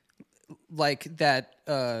thing like that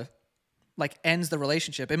like ends the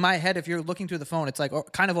relationship. In my head, if you're looking through the phone, it's like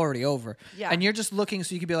kind of already over. Yeah. And you're just looking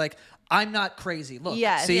so you can be like, I'm not crazy. Look,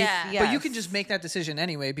 Yes. see? Yeah. But you Yes. can just make that decision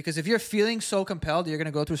anyway, because if you're feeling so compelled you're going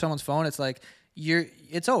to go through someone's phone, it's like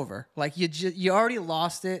it's over. Like you already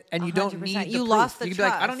lost it and you don't 100%. need the You proof. lost the You can be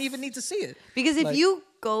like, I don't trust. even need to see it. Because if Like- you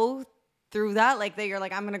go through that, like that you're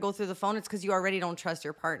like, I'm gonna go through the phone, it's because you already don't trust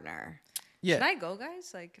your partner. Yeah. Should I go,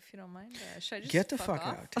 guys? Like, if you don't mind, should I just Get the fuck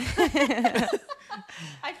off? out.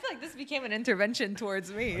 I feel like this became an intervention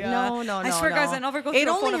towards me. No. I swear, no. guys, I never go through It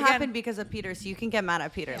a only phone happened again. because of Peter, so you can get mad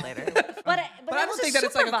at Peter later. But But I don't think that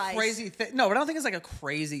it's like a crazy thing. No, but I don't think it's like a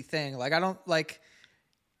crazy thing. Like, I don't like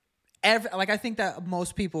I think that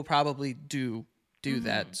most people probably do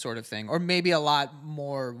that sort of thing, or maybe a lot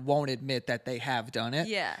more won't admit that they have done it.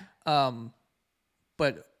 Yeah.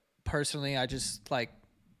 But personally, I just like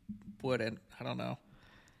wouldn't. I don't know.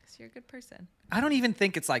 Because you're a good person. I don't even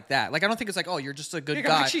think it's like that. Like, I don't think it's like, oh, you're just a good You're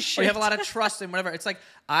guy, actually or you have a shit. lot of trust and whatever. It's like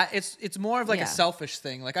it's more of like Yeah. a selfish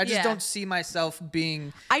thing. Like, I just Yeah. don't see myself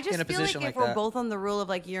being I just in a feel like position if like we're that. both on the rule of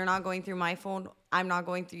like you're not going through my phone, I'm not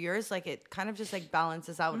going through yours, like it kind of just like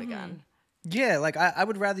balances out again. Yeah, like I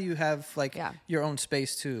would rather you have like Yeah. your own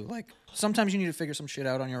space too. Like, sometimes you need to figure some shit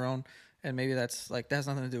out on your own, and maybe that has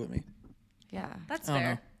nothing to do with me. Yeah. That's I don't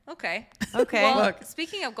fair. Okay. Okay. Well, Look.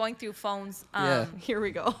 speaking of going through phones, Yeah. Here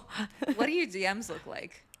we go. what do your DMs look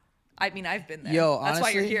like? I mean, I've been there. Yo, That's why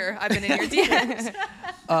you're honestly- here. I've been in your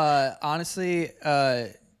DMs. Honestly,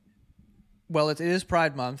 well, it is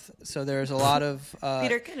Pride Month, so there's a lot of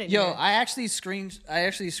Peter couldn't Yo, hear. I actually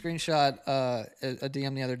screenshot a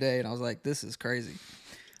DM the other day, and I was like, this is crazy.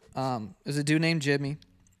 There's a dude named Jimmy,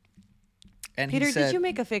 and Peter, he said, did you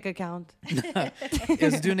make a fake account?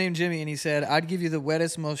 There's a dude named Jimmy, and he said, I'd give you the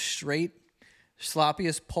wettest, most straight,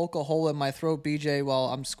 sloppiest poke a hole in my throat, BJ, while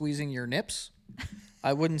I'm squeezing your nips.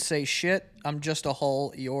 I wouldn't say shit. I'm just a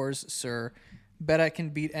hole. Yours, sir. Bet I can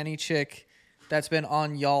beat any chick that's been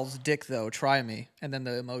on y'all's dick, though. Try me. And then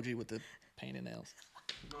the emoji with the painted nails.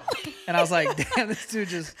 And I was like, damn, this dude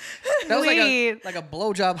just, that was like a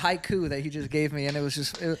blowjob haiku that he just gave me. And it was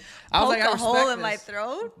just, I was like, I Poke a respect hole in this. my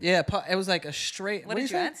throat. Yeah, it was like a straight. What did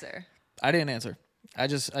you answer? I didn't answer. I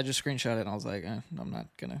just screenshot it and I was like, I'm not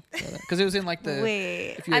gonna do that because it was in like the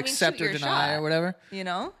if you accept shoot or your deny shot. or whatever. You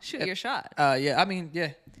know, shoot your shot. Yeah, I mean,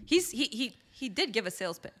 yeah, He did give a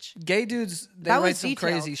sales pitch. gay dudes they That write was some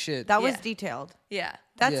detailed. crazy shit. That was Yeah. detailed. Yeah.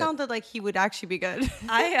 That Yeah. sounded like he would actually be good.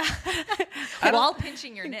 While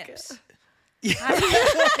pinching your nips.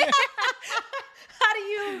 How do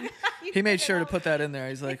you He made sure to put that in there.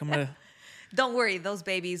 He's like, I'm gonna. Don't worry, those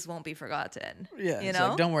babies won't be forgotten. Yeah, You it's know?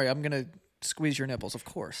 like, don't worry, I'm gonna squeeze your nipples, of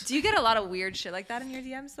course. Do you get a lot of weird shit like that in your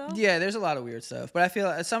DMs though? Yeah, there's a lot of weird stuff, but I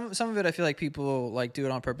feel some of it. I feel like people like do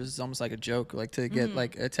it on purpose. It's almost like a joke, like to get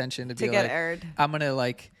like attention to be get like, aired. I'm gonna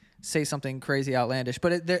like say something crazy, outlandish,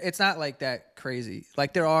 but it's not like that crazy.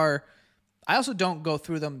 Like there are. I also don't go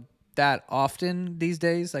through them that often these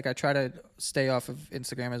days. Like I try to stay off of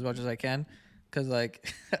Instagram as much as I can, because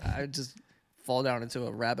like I just fall down into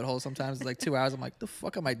a rabbit hole sometimes. It's like 2 hours. I'm like, the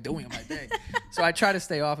fuck am I doing in my day? So I try to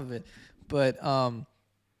stay off of it. But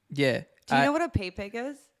yeah. Do you know what a pay pig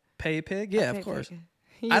is? Pay pig? Yeah, Pay of course. pig.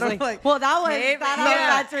 I don't like. Well, that was Pay that pig. was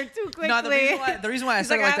Yeah. answered too quickly. No, the reason why I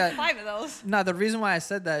said it like that. 5 of those. No, the reason why I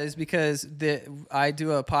said that is because I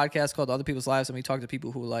do a podcast called Other People's Lives, and we talk to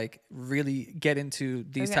people who like really get into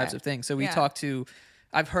these types of things. So we talk to,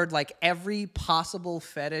 I've heard like every possible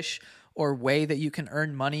fetish or way that you can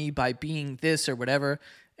earn money by being this or whatever.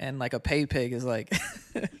 And like a pay pig is like,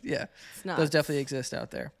 yeah, nuts. those definitely exist out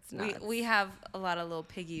there. We have a lot of little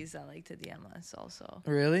piggies that like to DM us also.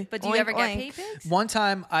 Really? But do you Oink, ever get oink. pay pigs? One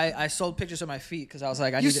time I sold pictures of my feet because I was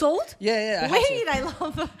like, I You need sold? Yeah, I had to. Wait, I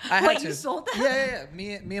love. I had Wait, to. you sold that?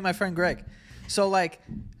 Yeah. Me and my friend Greg. So like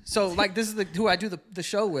this is who I do the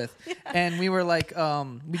show with, and we were like,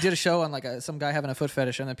 we did a show on like some guy having a foot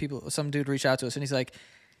fetish, and then some dude reached out to us, and he's like,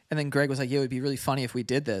 and then Greg was like, yeah, it would be really funny if we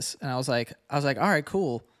did this, and I was like, all right,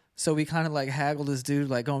 cool. So we kind of like haggled this dude,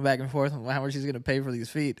 like going back and forth on how much he's gonna pay for these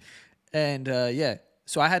feet, and yeah.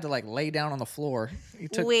 So I had to like lay down on the floor. He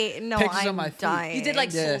took Wait, no, pictures of I'm my feet. dying. You did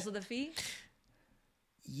like Yeah. soles of the feet?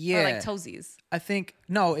 Yeah. Or like toesies? I think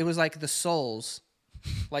no, it was like the soles,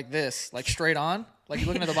 like this, like straight on, like you're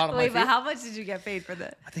looking at the bottom of my Wait, feet. but how much did you get paid for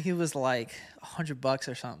that? I think it was like $100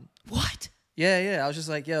 or something. What? Yeah. I was just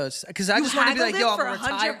like, yo, because I just want to be like, haggled yo, it for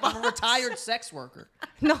I'm a retired sex worker.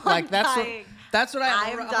 No, Like I'm that's dying. that's what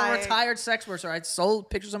I'm a dying. retired sex worker. I sold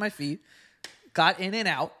pictures of my feet, got in and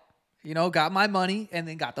out, got my money, and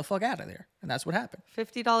then got the fuck out of there. And that's what happened.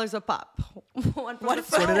 $50 a pop. One for the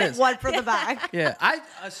That's what it front, is. one for the back. Yeah, I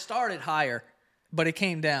started higher, but it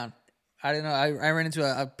came down. I didn't know. I ran into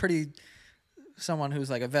a pretty someone who's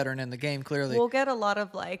like a veteran in the game. Clearly, We'll get a lot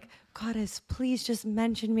of like, Goddess, please just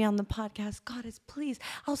mention me on the podcast. Goddess, please,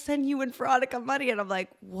 I'll send you and Veronica money. And I'm like,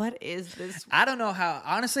 what is this? I don't know how.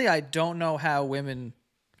 Honestly, I don't know how women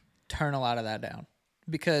turn a lot of that down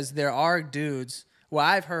because there are dudes. Well,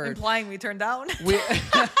 I've heard. Implying we turned down?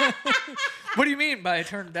 What do you mean by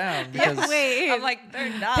turned down? Because Wait, I'm like,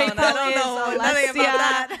 turned down. PayPal I don't know nothing about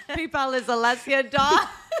that. PayPal is Alessia Dog.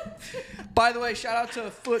 by the way, shout out to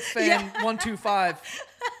FootFan125.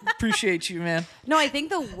 Appreciate you, man. No, I think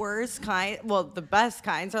the worst kind, well, the best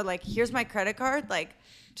kinds are like, here's my credit card, like,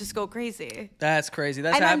 just go crazy. That's crazy.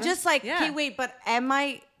 That's And happened? I'm just like, Yeah. okay, wait, but am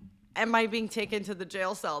I being taken to the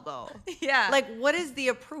jail cell though? Yeah. Like, what is the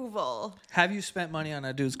approval? Have you spent money on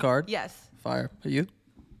a dude's card? Yes. Fire. Are you?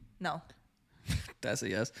 No. That's a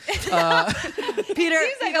yes. Peter, Seems like Peter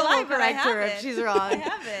a lie, will but I correct her if haven't. she's I wrong.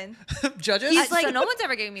 haven't. Judges? He's like- So no one's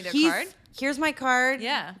ever gave me their card. Here's my card.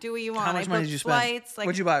 Yeah. Do what you want. How much I money booked did you spend? Flights, like,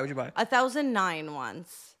 What'd you buy? 1,009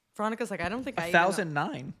 once. Veronica's like, I don't think I even know.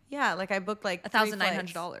 1,009. Yeah, like I booked like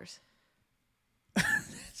 $1,900.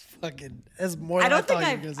 Fucking. That's more I than don't think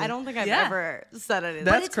thought you were gonna say. I don't think I've Yeah. ever said anything.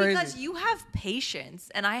 That's But it's crazy. because you have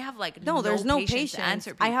patience, and I have like no, there's no patience. to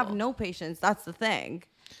answer people. I have no patience. That's the thing.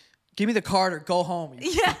 Give me the card or go home.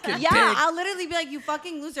 You fucking Yeah, pig. I'll literally be like, "You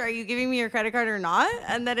fucking loser! Are you giving me your credit card or not?"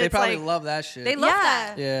 And then They it's probably like, love that shit. They love Yeah.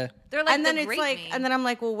 that. Yeah. They're like, and then the it's great like, me. and then I'm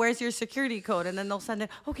like, "Well, where's your security code?" And then they'll send it.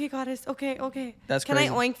 Okay, goddess. Okay. That's Can crazy.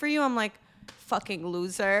 I oink for you? I'm like, fucking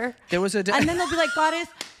loser. There was a. And then they'll be like, "Goddess,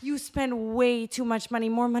 you spend way too much money,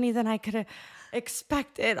 more money than I could have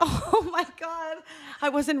expected." Oh my god, I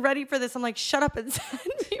wasn't ready for this. I'm like, shut up and send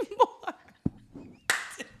me more.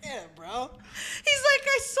 Yeah, bro. He's like,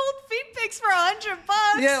 I sold feet pics for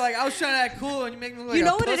 $100. Yeah, like I was trying to act cool and you make me look You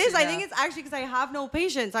like know a what it pussy is? I now. think it's actually because I have no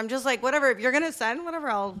patience. I'm just like, whatever. If you're gonna send, whatever,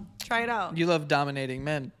 I'll try it out. You love dominating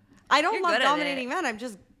men. I don't You're love good at dominating it. men. I'm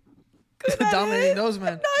just Dominating those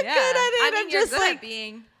men. not Yeah. good at it. I mean, I'm you're just good like, at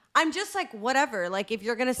being. I'm just like, whatever. Like, if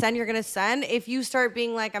you're going to send, you're going to send. If you start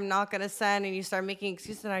being like, I'm not going to send, and you start making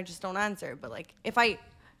excuses, then I just don't answer. But, like, if I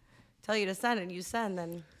tell you to send and you send,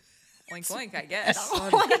 then... Oink, oink, I guess.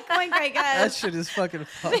 Oink, I guess. That shit is fucking,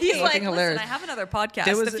 He's like, fucking hilarious. listen, I have another podcast.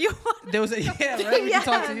 There was if you want. There was a yeah, right. We can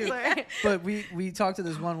talk to you. sorry. But we talked to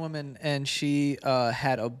this one woman, and she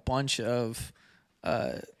had a bunch of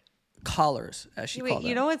collars, as she called them.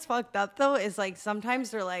 You know what's fucked up, though, is, like,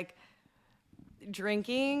 sometimes they're, like,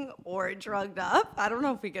 drinking or drugged up. I don't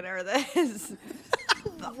know if we can air this.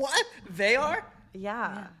 What? They are?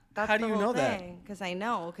 Yeah. That's How do you know that? Because I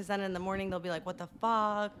know. Because then in the morning they'll be like, "What the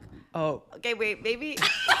fuck?" Oh. Okay, wait, maybe.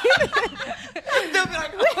 They'll be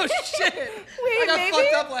like, oh shit. I got maybe?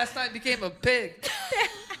 fucked up last night and became a pig.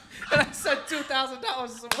 And I sent $2,000 to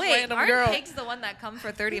some Wait, random aren't girl. pigs the one that come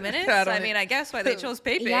for 30 minutes? I don't I mean, I guess why they chose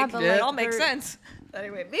pay pig. Yeah, but, It like, all makes they're- sense.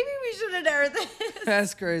 Anyway, maybe we shouldn't air this.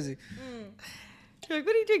 That's crazy. You're like,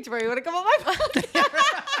 what do you think, tomorrow? You want to come on my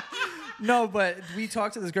podcast? No, but we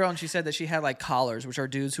talked to this girl and she said that she had like collars, which are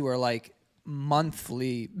dudes who are like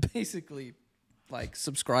monthly, basically like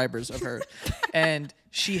subscribers of her. And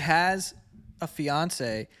she has a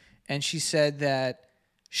fiance, and she said that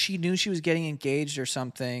she knew she was getting engaged or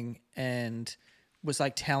something and was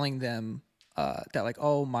like telling them that like,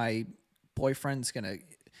 oh, my boyfriend's gonna,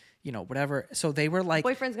 you know, whatever. So they were like,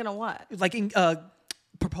 Boyfriend's gonna what? like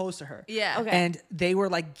propose to her. Yeah. Okay. And they were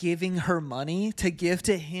like giving her money to give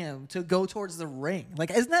to him to go towards the ring.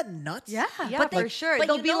 Like, isn't that nuts? Yeah, But for they- sure. but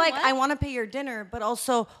They'll you be know like, what? I want to pay your dinner, but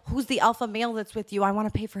also, who's the alpha male that's with you? I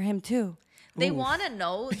want to pay for him too. They want to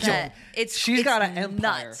know that She's it's got an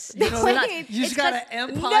empire. nuts. You know, It's like, nuts. you It's just got 'cause- an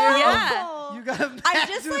empire. No. Yeah. You got a I'm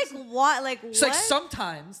just like, what? Like, It's what? like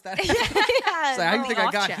sometimes that. Yeah, It's like, how do you no. think I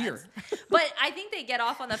Off got chance. here? But I think they get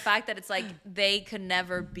off on the fact that it's like they could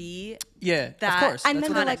never be. Yeah, That- of course. And That's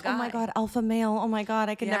then what they're it like, oh my guy. God, alpha male. Oh my God,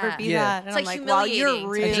 I could never Yeah. be Yeah. that. And It's like I'm like, wow, humiliating you're to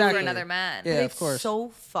really pay Exactly. for another man. Yeah, It's of course. so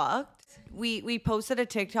fucked. We posted a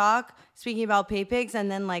TikTok speaking about pay pigs, and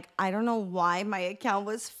then like I don't know why my account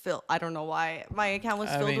was filled. I don't know why my account was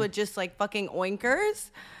I filled mean- with just like fucking oinkers.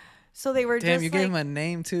 So they were Damn, just you like, gave him a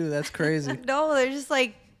name too. That's crazy. no, they're just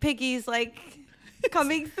like piggies like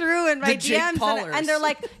coming through in my The Jake DMs, Paulers. and they're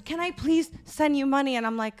like, "Can I please send you money?" And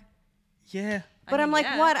I'm like. Yeah. But I I'm mean, like,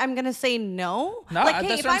 yeah. what? I'm gonna say no? No, like,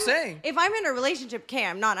 that's if what I'm saying. If I'm in a relationship, okay,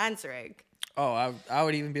 I'm not answering. Oh, I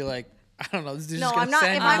would even be like, I don't know. This dude's No, just gonna I'm not.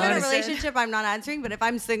 send If me I'm in a money. relationship, I'm not answering. But if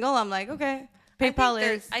I'm single, I'm like, okay, I PayPal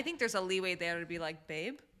think, is. I think there's a leeway there to be like,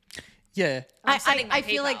 babe. Yeah, I'm sending my I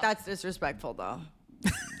feel like PayPal. that's disrespectful, though.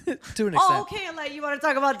 to an extent. Oh, okay, Alette, you want to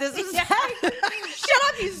talk about disrespect? Shut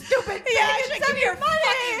up, you stupid. Yeah, send me your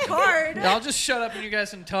money. Card. I'll just shut up and you guys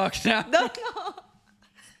can talk now. No.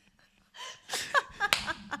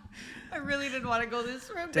 I really didn't want to go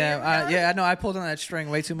this route. Damn. Yeah, I know. I pulled on that string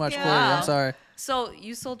way too much, Yeah. Chloe. I'm Wow. sorry. So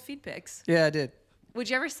you sold feed pics. Yeah, I did. Would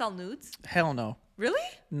you ever sell nudes? Hell no. Really?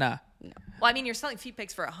 Nah. Well, I mean, you're selling feed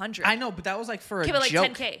pics for 100. I know, but that was like for a Okay, but like joke.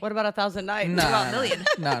 10K. What about 1,000 nights? Nah, about a nah, million?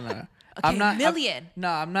 No, no, no. Okay, million. No,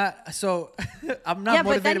 I'm not. So I'm not Yeah,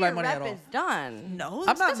 but then motivated by your money rep at all. is done. No, I'm this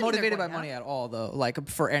not doesn't mean they're motivated by going money up. at all, though. Like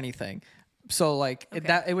for anything. So like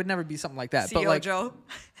it would never be something like that. But CEO like, Joe.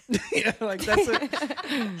 yeah, like that's it.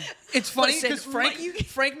 It's funny Listen, because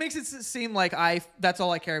Frank makes it seem like that's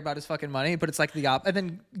all I care about is fucking money, but it's like the op. And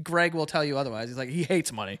then Greg will tell you otherwise. He's like he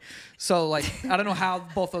hates money. So like I don't know how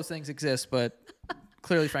both those things exist, but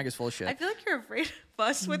clearly Frank is full of shit. I feel like you're afraid of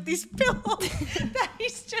us with these pillows. That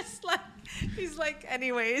he's like,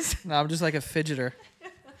 anyways. No, I'm just like a fidgeter.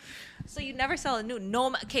 So you never sell a nude. No,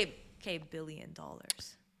 okay, $1 billion.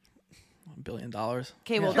 $1 billion.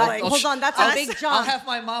 Okay, well, Yeah. that, hold on. That's a big I'll jump. have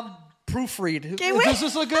my mom proofread. wait. Does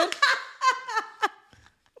this look good?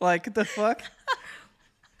 Like the fuck?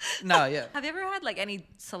 No, yeah. Have you ever had like any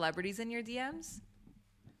celebrities in your DMs?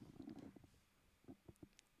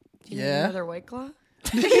 Do you need Yeah. Another White Claw?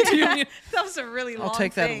 That was a really long I'll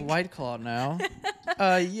take thing. that White Claw now.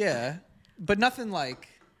 Yeah, but nothing like.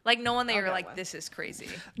 Like no one that you're get like, one. this is crazy.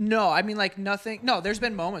 No, I mean like nothing. No, there's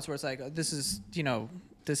been moments where it's like this is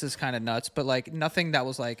this is kind of nuts, but like nothing that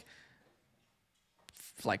was like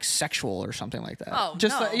sexual or something like that. Oh,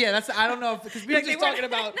 just no. like, yeah, that's I don't know because we were Like, just they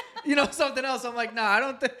weren't- talking about something else. I'm like, no, I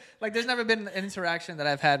don't think like there's never been an interaction that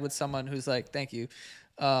I've had with someone who's like, thank you.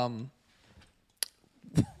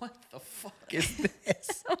 What the fuck is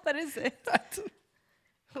this? What is it?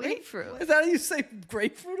 Grapefruit. Is that how you say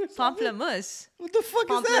grapefruit or something? Pamplemousse. What the fuck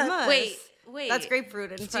is that? Pamplemousse. Wait. That's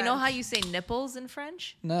grapefruit in Do you know how you say nipples in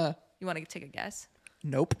French? No. You want to take a guess?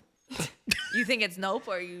 Nope. You think it's nope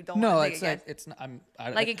or you don't No, want to it's take a not. guess? It's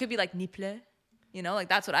not. Like it could be like nipple. You know, like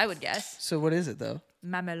that's what I would guess. So what is it though?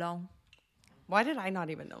 Mamelon. Why did I not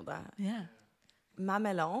even know that? Yeah.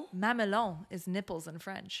 Mamelon? Mamelon is nipples in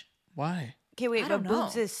French. Why? Okay, wait, I but don't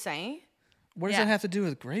boobs know. is saint? What does Yeah. that have to do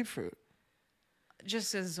with grapefruit?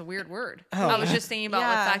 Just as a weird word. Oh, I was just thinking about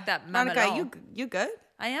the fact that Monica, mamelon. you good?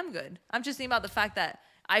 I am good. I'm just thinking about the fact that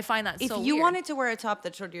I find that If so you weird. wanted to wear a top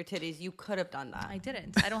that showed your titties, you could have done that. I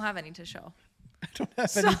didn't. I don't have any to show. I don't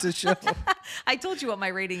have any to show. I told you what my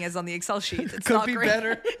rating is on the Excel sheet. It's Could not be great.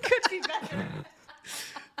 better. Could be better.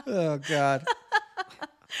 Oh God.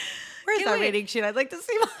 Where's Okay, that wait. rating sheet? I'd like to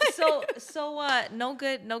see mine. So no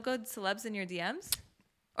good celebs in your DMs?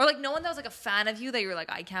 Or like no one that was like a fan of you that you're like,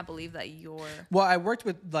 I can't believe that you're Well, I worked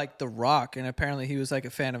with like The Rock, and apparently he was like a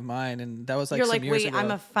fan of mine, and that was like You're some like, years wait, ago.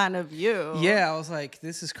 I'm a fan of you. Yeah, I was like,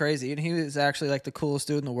 this is crazy, and he was actually like the coolest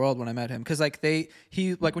dude in the world when I met him. Because like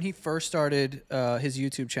he when he first started his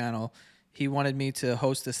YouTube channel, he wanted me to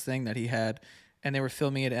host this thing that he had, and they were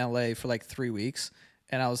filming it in LA for like 3 weeks,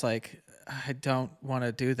 and I was like, I don't want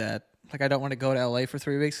to do that. Like, I don't want to go to LA for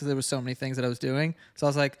 3 weeks because there was so many things that I was doing. So I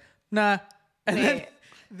was like, nah. And then Wait.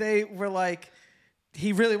 they were like,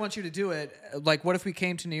 he really wants you to do it. Like, what if we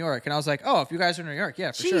came to New York? And I was like, oh, if you guys are in New York,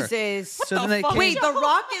 yeah, for sure. Jesus. So then they came. Wait, The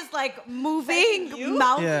Rock is like moving Yeah.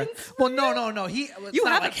 mountains. Well, no. It's you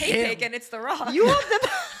not have like a cake him. pick and it's the Rock. You have the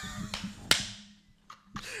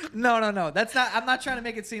No. That's not. I'm not trying to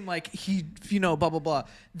make it seem like he, blah blah blah.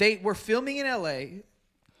 They were filming in LA,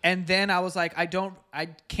 and then I was like, I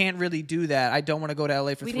can't really do that. I don't want to go to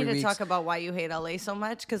LA for We 3 need to weeks. talk about why you hate LA so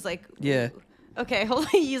much, because like, Yeah. Okay, hold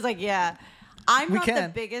on. He's like, yeah, I'm We not the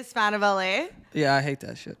can. biggest fan of LA. Yeah, I hate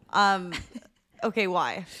that shit. Okay,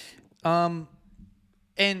 why?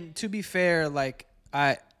 And to be fair, like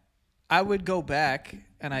I would go back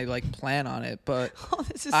and I like plan on it, but Oh,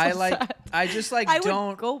 this is I so like sad. I just like I don't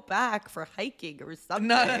would go back for hiking or something.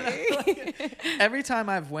 No. Every time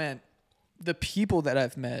I've went, the people that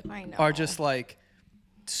I've met I know. are just like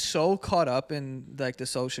so caught up in like the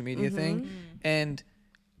social media Mm-hmm. thing. And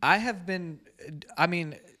I have been, I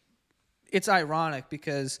mean, it's ironic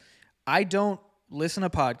because I don't listen to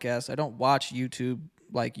podcasts. I don't watch YouTube,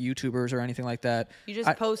 like YouTubers or anything like that. You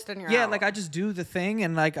just post and you're Yeah, out. like I just do the thing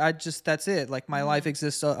and like that's it. Like my life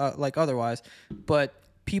exists like otherwise. But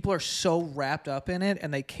people are so wrapped up in it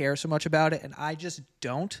and they care so much about it, and I just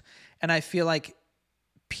don't. And I feel like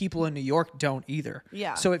people in New York don't either.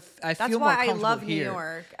 Yeah. So I That's feel why more I comfortable love here. New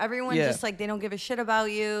York. Everyone Yeah. just like, they don't give a shit about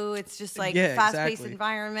you. It's just like Yeah, fast-paced exactly.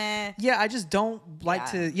 environment. Yeah, I just don't like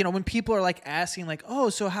Yeah. to, when people are like asking like, oh,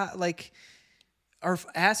 so how, like, are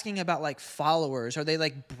asking about like followers, or they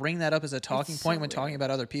like bring that up as a talking It's point so when talking weird.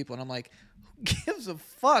 about other people. And I'm like, who gives a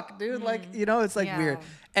fuck, dude? Like, it's like Yeah. weird.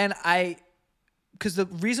 And because the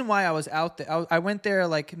reason why I was out there, I went there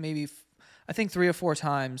like maybe, I think 3 or 4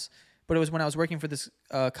 times, but it was when I was working for this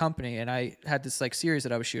company and I had this like series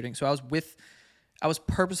that I was shooting. So I was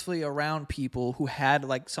purposefully around people who had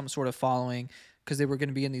like some sort of following because they were going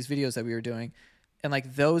to be in these videos that we were doing. And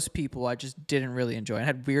like those people I just didn't really enjoy. I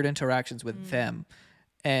had weird interactions with them.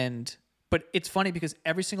 But it's funny because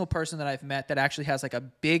every single person that I've met that actually has like a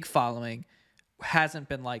big following hasn't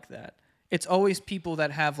been like that. It's always people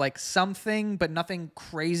that have like something but nothing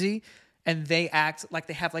crazy, and they act like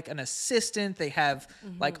they have like an assistant. They have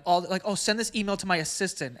like all like, oh, send this email to my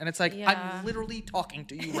assistant, and it's like, Yeah. I'm literally talking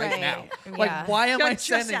to you right Right. now. Yeah. Like, why am I Just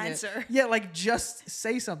sending answer. it? Yeah, like just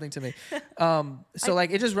say something to me. So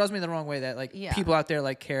like it just rubs me the wrong way that like Yeah. people out there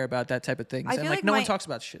like care about that type of things, I and feel like like no one my- talks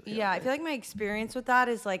about shit. Yeah, I feel like my experience with that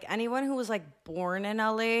is like anyone who was like born in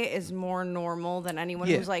LA is more normal than anyone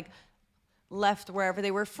Yeah. who's like left wherever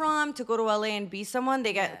they were from to go to LA and be someone.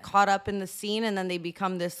 They get caught up in the scene and then they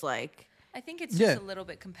become this like, I think it's Yeah. just a little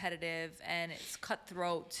bit competitive and it's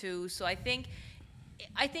cutthroat too. So I think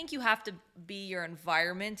you have to be your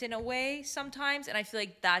environment in a way sometimes, and I feel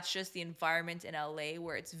like that's just the environment in LA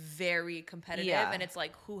where it's very competitive Yeah. and it's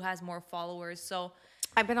like who has more followers. So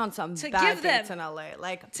I've been on some To bad give dates them- in LA.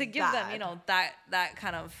 Like to give bad. them, that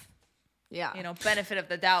kind of Yeah. benefit of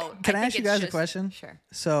the doubt. Can I think ask you it's guys a just- question? Sure.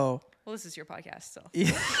 So Well, this is your podcast, so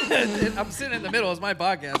I'm sitting in the middle. It's my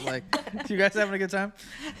podcast. Like, you guys having a good time?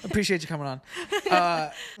 Appreciate you coming on.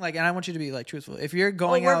 Like, and I want you to be like truthful. If you're Oh,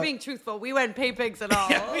 going we're out, being truthful. We went pay pigs and all.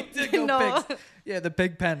 yeah, we did go No. pigs. Yeah, the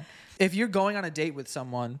pig pen. If you're going on a date with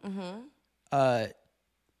someone, and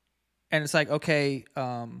it's like, okay,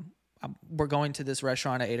 we're going to this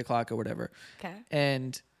restaurant at 8:00 or whatever, Okay.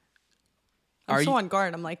 and I'm so on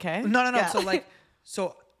guard. I'm like, hey. no. Yeah.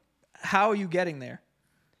 So how are you getting there?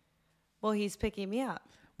 Well, he's picking me up.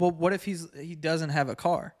 Well, what if he doesn't have a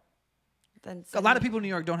car? Then A lot of people in New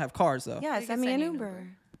York don't have cars, though. Yeah, They send can me an send you an Uber.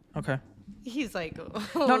 Okay. He's like, no,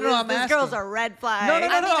 this I'm girl's asking. a red flag. No.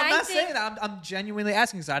 mean, I'm I not think- saying that. I'm genuinely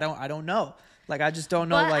asking because I don't know. Like I just don't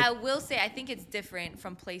know. But Like I will say, I think it's different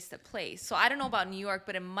from place to place. So I don't know about New York,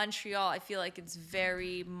 but in Montreal, I feel like it's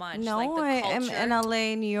very much No, like the I culture. am in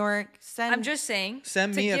LA, New York. I'm just saying.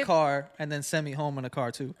 send to me a give- car and then send me home in a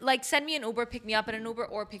car too. Like send me an Uber, pick me up in an Uber,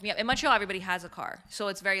 or pick me up. In Montreal, everybody has a car, so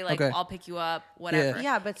it's very like Okay. I'll pick you up, whatever.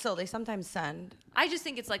 Yeah, but still, they sometimes send. I just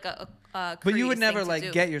think it's like a But you courteous would never thing to like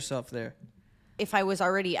do. get yourself there. If I was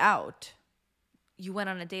already out. You went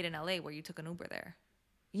on a date in LA where you took an Uber there.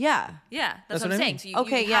 Yeah. Yeah, that's what what I I'm saying. mean. So you,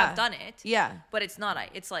 Okay, you yeah. have done it. Yeah. But it's not.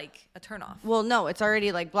 It's like a turnoff. Well, no, it's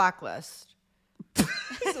already like blacklist. So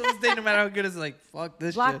this thing, no matter how good, it's like fuck this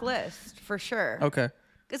shit. Blacklist for sure. Okay.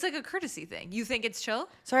 It's like a courtesy thing. You think it's chill?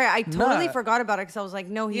 Sorry, I totally Nah. forgot about it because I was like,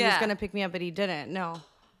 no, he was Yeah. gonna pick me up, but he didn't. No.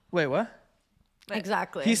 Wait, what?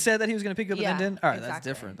 Exactly. He said that he was gonna pick you up Yeah, and then didn't. All right, that's exactly.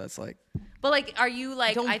 different. That's like. But like, are you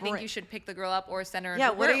like? Don't I think bring- you should pick the girl up or send her an Yeah,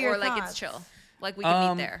 Uber, what are your or like thoughts? it's chill. Like we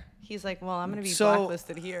can meet there. He's like, well, I'm gonna be So-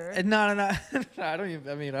 blacklisted here. No. I don't even.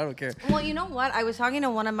 I mean, I don't care. Well, you know what? I was talking to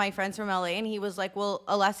one of my friends from LA, and he was like, well,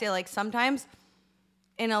 Alessia, like sometimes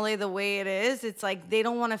in LA, the way it is, it's like they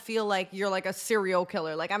don't want to feel like you're like a serial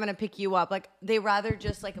killer. Like I'm gonna pick you up. Like they rather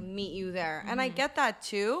just like meet you there, and I get that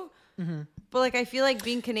too. But like I feel like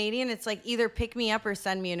being Canadian, it's like either pick me up or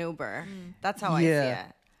send me an Uber. That's how I see Yeah.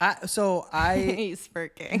 it. He's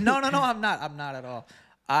smirking. No. I'm not. I'm not at all.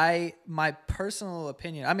 My personal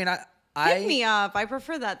opinion. I mean, Pick me up. I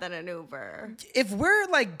prefer that than an Uber. if we're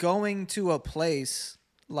like going to a place,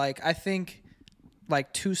 like I think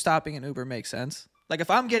like two stopping an Uber makes sense. Like if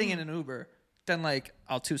I'm getting in an Uber, then like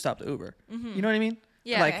I'll two stop the Uber. You know what I mean?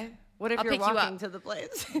 Yeah. Like Okay. What if I'll you're pick you walking up. to the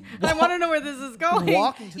place? I want to know where this is going.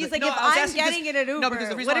 walking to He's the, like, no, if I was I'm asking getting in an Uber, no, because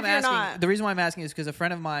the reason what I'm if you're asking, not? the reason why I'm asking is because a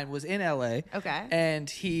friend of mine was in LA. Okay. And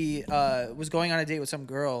he was going on a date with some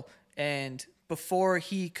girl, and before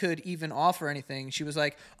he could even offer anything, she was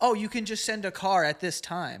like, "Oh, you can just send a car at this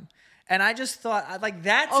time." And I just thought, like,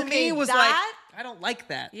 that to Okay, me was that- like, I don't like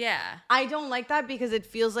that. Yeah. I don't like that because it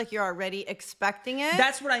feels like you're already expecting it.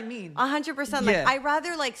 That's what I mean. 100%. Like Yeah. I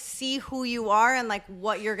rather like see who you are and like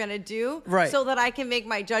what you're gonna do, Right. so that I can make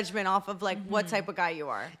my judgment off of like what type of guy you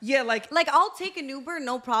are. Yeah, like I'll take an Uber,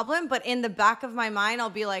 no problem, but in the back of my mind, I'll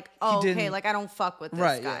be like, oh, okay, didn't- like I don't fuck with this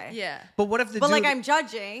Right, guy. Yeah. but what if the But dude, like I'm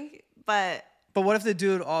judging, but but what if the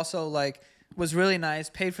dude also like was really nice,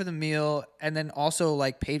 paid for the meal, and then also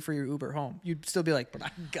like paid for your Uber home? You'd still be like, but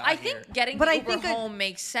I got I here. think getting But the I Uber think home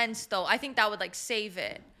makes sense though. I think that would like save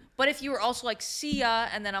it. But if you were also like, see ya,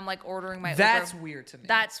 and then I'm like ordering my That's Uber. weird to me.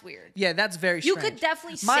 That's weird. Yeah, that's very You strange. could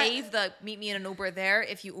definitely My- save the meet me in an Uber there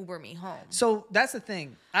if you Uber me home. So that's the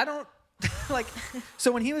thing. I don't like.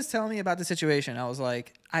 So when he was telling me about the situation, I was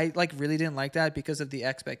like, I like really didn't like that because of the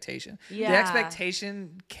expectation. The Yeah.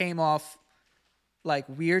 expectation came off like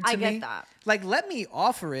weird to I me. get that. Like, let me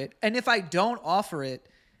offer it, and if I don't offer it,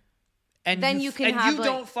 and Then you can and have, you like-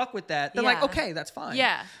 don't fuck with that, then like Yeah. okay, that's fine.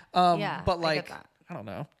 Yeah. Yeah, But I get like, that. I don't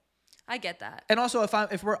know. I get that. And also,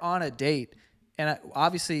 if we're on a date, and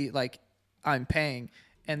obviously like I'm paying,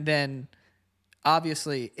 and then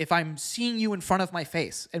obviously if I'm seeing you in front of my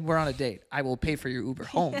face and we're on a date, I will pay for your Uber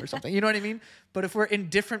home or something. You know what I mean? But if we're in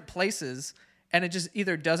different places and it just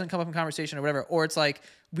either doesn't come up in conversation or whatever, or it's like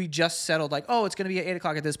we just settled like, oh, it's gonna be at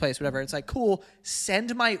 8:00 at this place, whatever. It's like, cool,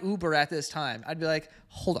 send my Uber at this time. I'd be like,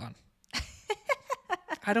 hold on.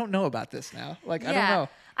 I don't know about this now. Like, I don't know.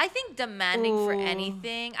 I think demanding for Ooh.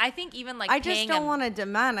 anything. I think even like I just paying don't a- want to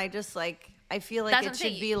demand. I just like I feel like That's what it I'm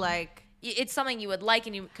should saying. be like it's something you would like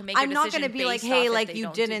and you can make your I'm not decision gonna be like, based hey, off if like they you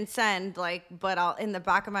don't do- didn't send, like, but I'll in the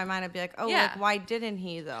back of my mind I'd be like, oh, Yeah. like why didn't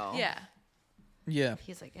he though? Yeah. Yeah.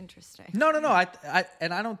 He's like interesting. No.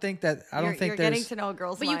 I don't think that. I don't you're, think you're there's. getting to know a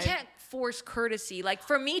girl's But you mind. can't force courtesy. Like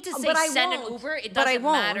for me to say But I send won't. an Uber, it But I doesn't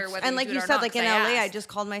won't. matter whether and you like do you it or said, not, like 'cause in LA, I asked. just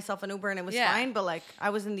called myself an Uber and it was Yeah. fine. But like I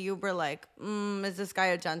was in the Uber, like, is this guy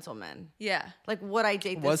a gentleman? Yeah. Like, would I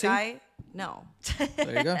date Was this he? guy? No.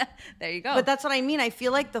 There you go. There you go. But that's what I mean. I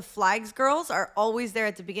feel like the flags girls are always there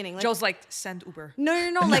at the beginning. Like, Joe's like, send Uber.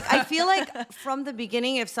 no. Like, I feel like from the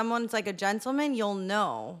beginning, if someone's like a gentleman, you'll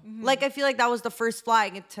know. Mm-hmm. Like, I feel like that was the first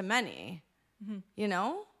flag to many. You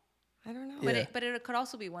know? I don't know. But Yeah. but it could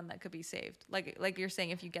also be one that could be saved. Like you're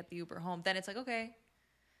saying, if you get the Uber home, then it's like okay.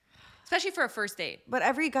 Especially for a first date. But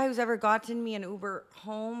every guy who's ever gotten me an Uber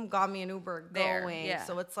home got me an Uber There, going. yeah.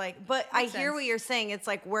 So it's like, but I Makes hear sense. what you're saying. It's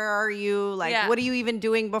like, where are you? Like, Yeah. what are you even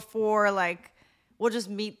doing before? Like, we'll just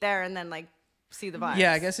meet there and then like see the vibes.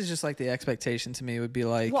 Yeah, I guess it's just like the expectation to me would be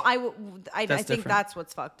like. Well, I That's think different. that's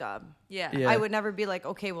what's fucked up. Yeah. Yeah. I would never be like,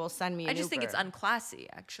 okay, well, send me. I An just think it's Uber. unclassy,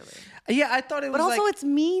 actually. Yeah, I thought it was But also, like. it's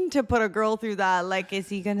mean to put a girl through that. Like, is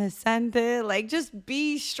he gonna send it? Like, just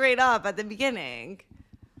be straight up at the beginning.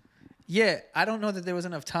 Yeah, I don't know that there was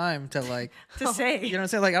enough time to like To say. You know what I'm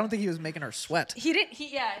saying? Like I don't think he was making her sweat. He didn't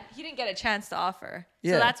get a chance to offer.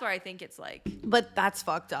 Yeah. So that's where I think it's like. But that's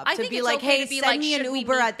fucked up. I to think be it's like, okay hey, to be send like, me an should we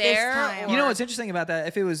Uber meet at this there, time. You know what's interesting about that?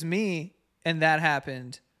 If it was me and that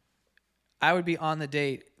happened, I would be on the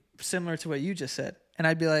date similar to what you just said. And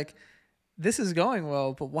I'd be like, this is going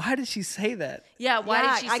well, but why did she say that? Yeah, why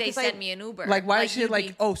Yeah, did she I- say 'cause I- send me an Uber? Like, why is she you'd like,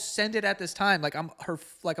 be- oh, send it at this time? Like I'm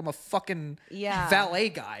a fucking Yeah. valet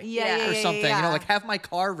guy Yeah, or yeah, something. yeah. You know, like have my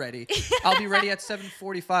car ready. I'll be ready at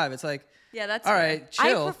 7:45. It's like, Yeah, that's all fair. right,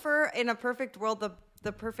 chill. I prefer in a perfect world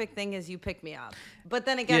the perfect thing is you pick me up. But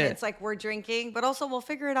then again, Yeah. it's like we're drinking, but also we'll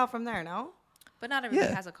figure it out from there, no? But not everybody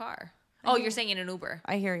Yeah. has a car. Oh, you're saying in an Uber.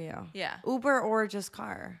 I hear you. Yeah. Uber or just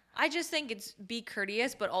car. I just think it's be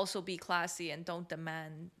courteous, but also be classy and don't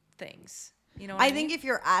demand things. You know what I mean? think if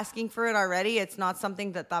you're asking for it already, it's not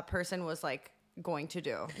something that person was like going to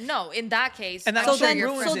do. No, in that case. And that So also then,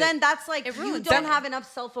 ruins it. then that's like It you ruins don't it. have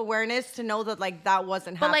enough self-awareness to know that like that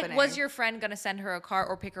wasn't but happening. like, was your friend gonna send her a car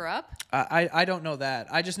or pick her up? I don't know that.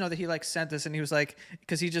 I just know that he like sent this and he was like,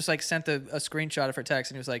 because he just like sent a screenshot of her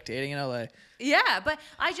text and he was like dating in LA. Yeah, but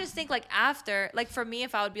I just think like after, like for me,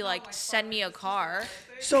 if I would be like, send me a car.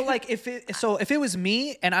 So like if it was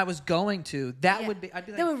me and I was going to, that Yeah. would be I'd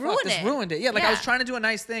be like, That would fuck, ruin this it. ruined it. Yeah, like I was Yeah. trying to do a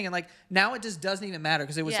nice thing and like now it just doesn't even matter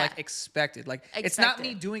because it was Yeah. like expected. Like it's not me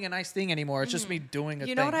Expected. doing a nice thing anymore. It's just me doing a You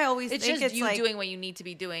thing. know what I always It's think? just It's you like, doing what you need to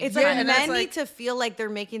be doing. It's Yeah, like and that's men like- need to feel like they're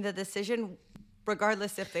making the decision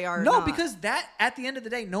regardless if they are or No, not. because that at the end of the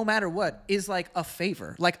day, no matter what, is like a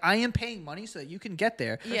favor. Like I am paying money so that you can get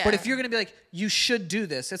there. Yeah. But if you're gonna be like, you should do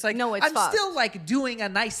this, it's like No, it's I'm fucked. still like doing a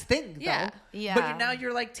nice thing though. Yeah. Yeah. But now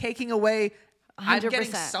you're like taking away. I'm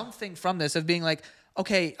getting 100%. something from this of being like,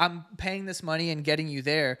 okay, I'm paying this money and getting you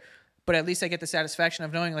there, but at least I get the satisfaction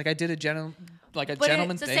of knowing like I did a gentleman But thing.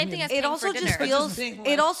 it's the same thing and- as it paying also for just dinner. feels being it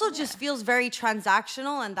like- also just feels very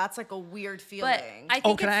transactional, and that's like a weird feeling. But I think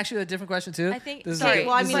Oh, can I it's- ask you a different question too? I think- This is sorry, like-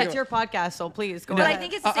 well, I this mean, is like it's a- your podcast, so please go But ahead. I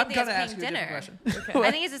think it's the same I'm thing as gonna ask paying you a dinner. different question.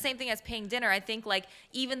 I think it's the same thing as paying dinner. I think like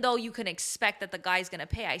even though you can expect that the guy's gonna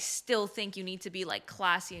pay, I still think you need to be like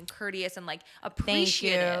classy and courteous and like Thank you.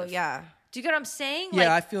 appreciative. Yeah. Do you get what I'm saying? Yeah,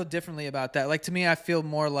 I Like, feel differently about that. Like to me, I feel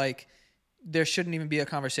more like there shouldn't even be a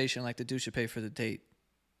conversation like the dude should pay for the date.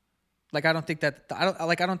 Like I don't think that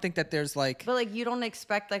I don't think that there's like But like you don't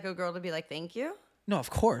expect like a girl to be like, thank you. no, of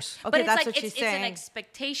course. Okay, but it's that's like what she's it's an saying.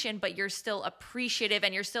 expectation, but you're still appreciative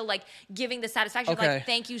and you're still like giving the satisfaction of Okay. like,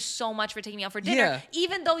 thank you so much for taking me out for dinner. Yeah.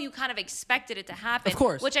 Even though you kind of expected it to happen. Of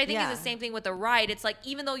course. Which I think Yeah. is the same thing with the ride. It's like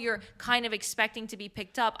even though you're kind of expecting to be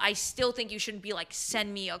picked up, I still think you shouldn't be like,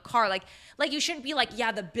 send me a car. Like you shouldn't be like,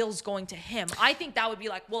 yeah, the bill's going to him. I think that would be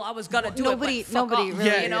like, well, I was gonna do Nobody- it, but fuck nobody off,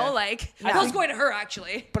 really- you know, Yeah. like Yeah. the bill's going to her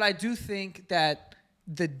actually. But I do think that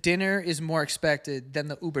the dinner is more expected than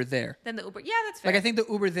the Uber there. Then the Uber, yeah, that's fair. Like I think the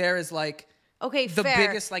Uber there is like Okay, the fair.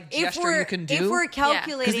 biggest, like, If gesture we're- you can If do. we're Yeah.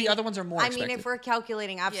 calculating, 'Cause the other ones are more I mean, expected. if we're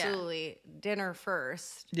calculating, absolutely, dinner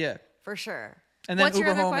first yeah. for sure. And then What's your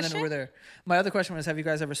Uber other home and then question? Uber there. My other question was, have you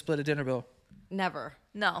guys ever split a dinner bill? Never.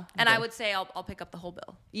 no, and I would say I'll pick up the whole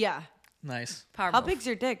bill. Yeah. Nice. Power How move. big's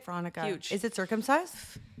your dick, Veronica? Huge. Is it circumcised?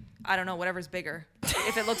 I don't know, whatever's bigger.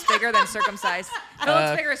 If it looks bigger, then circumcised. If it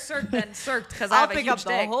looks bigger, then circed, because I I'll have a pick huge up the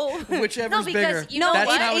dick. whole. Whichever's because bigger. you know That's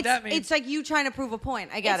what? not what it's, that means. it's like you trying to prove a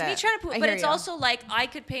point. I get It's it. me trying to prove, I but hear it's you. also like I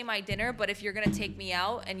could pay my dinner, but if you're gonna take me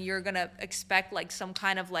out and you're gonna expect like some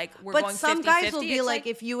kind of like we're But going some 50-50, guys will be it's like,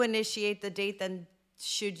 if you initiate the date, then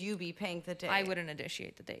should you be paying the date? I wouldn't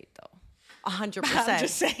initiate the date though. 100%. I'm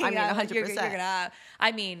just saying. I mean, yeah, 100%. You're gonna.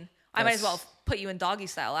 I mean, I might as well put you in doggy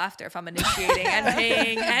style after if I'm initiating and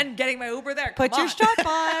paying and getting my Uber there. Come Put your on. strap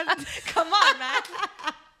on. Come on, man.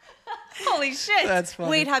 Holy shit. That's funny.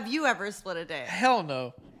 Wait, have you ever split a date? Hell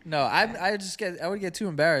no. No, I would get too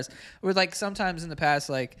embarrassed. Or like sometimes in the past,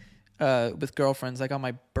 like with girlfriends, like on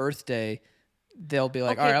my birthday, they'll be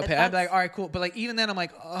like, Okay, all right, I'll but pay. I'd be that's- like, all right, cool. But like even then, I'm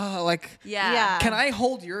like, oh, like, Yeah. Yeah. can I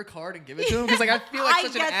hold your card and give it to him? Because like I feel like I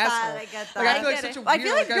such get an that, asshole. I get Like I that. feel like I get such a it. I weird.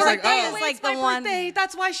 feel like I your was like, birthday oh. is like it's my the one. birthday.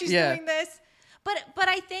 That's why she's Yeah. doing this. But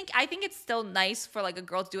I think it's still nice for like a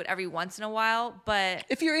girl to do it every once in a while. But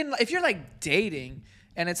if you're like dating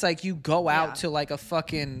and it's like you go out Yeah. to like a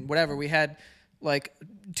fucking whatever, we had like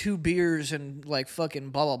 2 beers and like fucking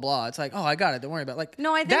blah blah blah. It's like, oh, I got it. Don't worry about it. Like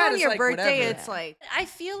No, I think that on is, your like, birthday, whatever. it's like I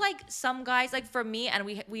feel like some guys, like for me, and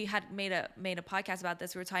we had made a podcast about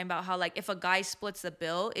this. We were talking about how like if a guy splits the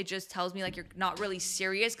bill, it just tells me like you're not really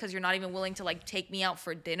serious because you're not even willing to like take me out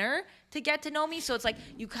for dinner to get to know me. So it's like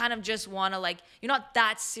you kind of just want to like you're not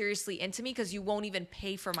that seriously into me because you won't even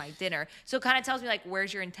pay for my dinner. So it kind of tells me like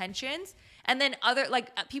where's your intentions. And then other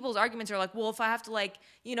people's arguments are like, well, if I have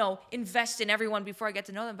to invest in everyone before I get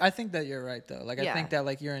to know them. I think that you're right though. Like I think that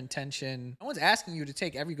like your intention. No one's asking you to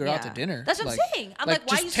take every girl out to dinner. That's what I'm saying. I'm like,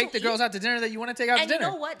 why just are you take the girls out to dinner that you want to take out to dinner. And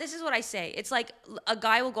you know what? This is what I say. It's like a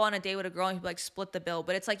guy will go on a date with a girl and he'll be like, split the bill.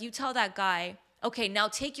 But it's like you tell that guy, okay, now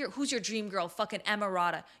who's your dream girl? Fucking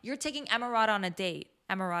Emirata. You're taking Emirata out on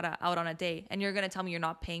a date, and you're gonna tell me you're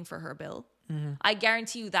not paying for her bill. I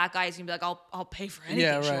guarantee you that guy is gonna be like, I'll pay for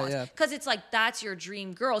anything she wants. Because it's like, that's your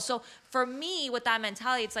dream girl. So for me, with that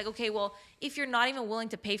mentality, it's like, okay, well, if you're not even willing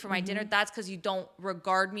to pay for my dinner, that's because you don't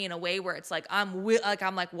regard me in a way where it's like, I'm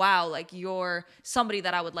like, wow, like you're somebody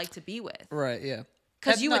that I would like to be with. Right, yeah.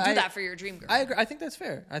 Because you would do that for your dream girl. I agree. I think that's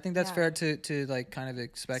fair. I think that's fair to like kind of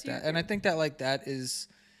expect that. And I think that like that is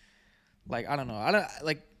like, I don't know.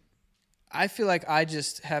 I feel like I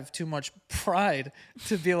just have too much pride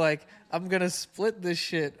to be like, I'm going to split this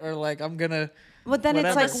shit or like I'm going to. But then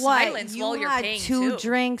whatever. it's like, what? Silence You while you're had paying, 2 too.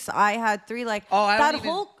 drinks. I had 3. Like, I that don't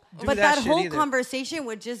even whole. do But that that shit whole either. conversation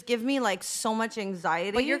would just give me like so much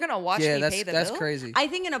anxiety. But you're gonna watch me pay the bill. That's crazy. I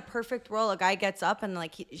think in a perfect world, a guy gets up and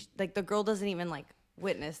like the girl doesn't even like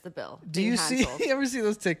witness the bill. Do you see? You ever see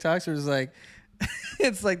those TikToks where it's like,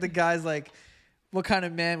 it's like the guy's like, what kind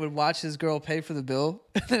of man would watch his girl pay for the bill?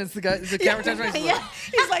 And then it's the guy. The camera turns around.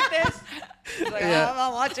 He's like this. He's like, I'm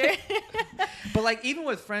not watching. But like even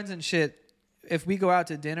with friends and shit, if we go out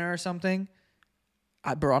to dinner or something,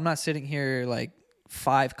 I'm not sitting here like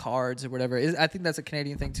 5 cards or whatever. I think that's a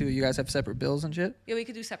Canadian thing too. You guys have separate bills and shit. Yeah, we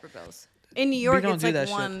could do separate bills. In New York, we don't it's do like that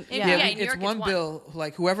one. shit. Yeah, in it's New York, one it's one. bill.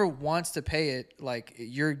 Like whoever wants to pay it, like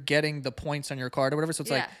you're getting the points on your card or whatever. So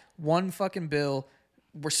it's like one fucking bill.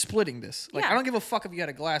 We're splitting this. Like I don't give a fuck if you had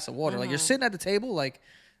a glass of water. Like you're sitting at the table. Like,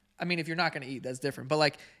 I mean, if you're not gonna eat, that's different. But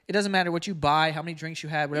like, it doesn't matter what you buy, how many drinks you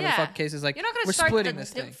had, whatever the fuck case is. Like, you're not gonna we're start splitting the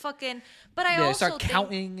this thing. fucking. But I also start think,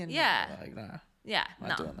 counting and like nah,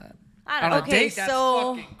 not doing that. I don't know. On a Okay, date, that's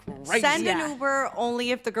so fucking crazy. send an Uber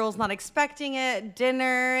only if the girl's not expecting it.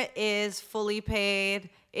 Dinner is fully paid.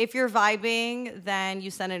 If you're vibing, then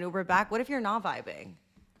you send an Uber back. What if you're not vibing?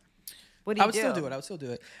 What do you I would still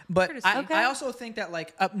do it. But I also think that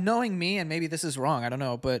like knowing me, and maybe this is wrong, I don't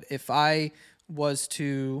know, but if I was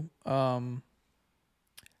to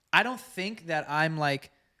I don't think that I'm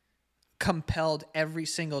like compelled every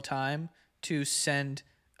single time to send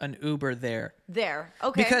an Uber there.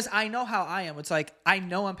 Okay. Because I know how I am. It's like, I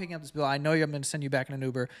know I'm picking up this bill. I know I'm going to send you back in an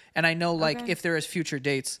Uber. And I know like if there is future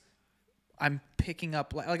dates, I'm picking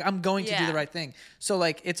up, like I'm going to do the right thing. So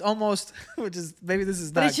like, it's almost, which is, maybe this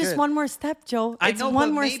is not But it's just good. one more step, Joe. I It's know, one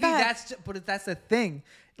but more maybe step. that's the thing.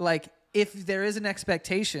 Like, if there is an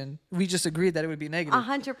expectation, we just agreed that it would be negative.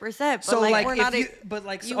 100%. But So like, like, we're if not. you, but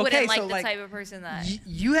like, You so, wouldn't okay, like so the like, type of person that.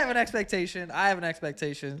 you have an expectation, I have an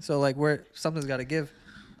expectation. So like, something's got to give.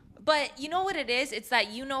 But you know what it is? It's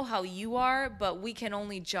that you know how you are, but we can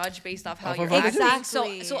only judge based off how Off you're of other acting.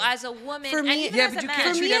 Exactly. So as a woman, For and me- even Yeah, as but a you man, can't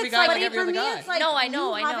For treat me, every it's guy like, like every other guy. it's like, No, I know,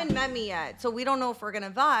 you I know. haven't met me yet, so we don't know if we're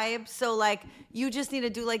gonna vibe. So like, you just need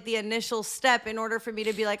to do like the initial step in order for me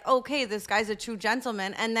to be like, okay, this guy's a true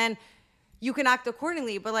gentleman, and then you can act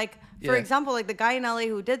accordingly. But like, for Yeah. example, like the guy in LA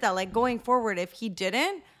who did that, like going forward, if he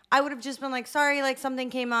didn't, I would have just been like, sorry, like something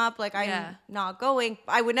came up, like I'm not going.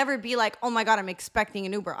 I would never be like, oh my God, I'm expecting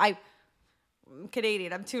an Uber. I'm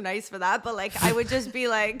Canadian, I'm too nice for that. But like, I would just be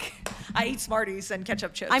like, I eat Smarties and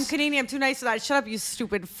ketchup chips. I'm Canadian, I'm too nice for that. Shut up, you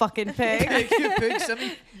stupid fucking pig. Pig, send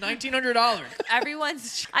me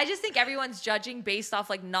 $1,900. I just think everyone's judging based off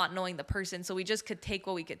like not knowing the person. So we just could take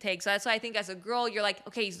what we could take. So that's why I think as a girl, you're like,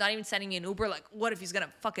 okay, he's not even sending me an Uber. Like, what if he's gonna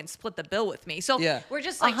fucking split the bill with me? So we're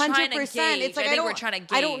just like trying to gauge. It's like I think we're trying to gauge.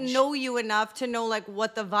 I don't know you enough to know like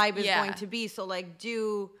what the vibe is Yeah. going to be. So like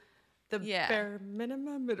do the bare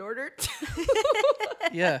minimum in order to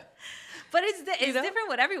Yeah. But it's different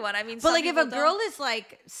with everyone. I mean, But some like if a people girl don't. is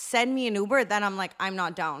like send me an Uber, then I'm like, I'm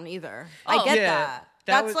not down either. Oh. I get Yeah. that.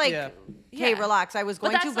 That That's would- like yeah. hey, Yeah. relax. I was But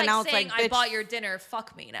going that's to, but like now it's saying, like I bitch. bought your dinner,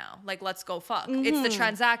 fuck me now. Like, let's go fuck. It's the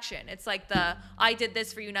transaction. It's like I did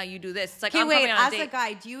this for you, now you do this. It's like, Okay, I'm wait, coming on a as date. a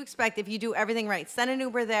guy, do you expect if you do everything right, send an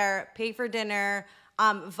Uber there, pay for dinner,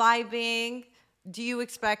 vibing, do you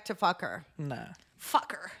expect to fuck her? Nah.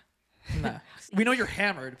 Fuck her. Nah. We know you're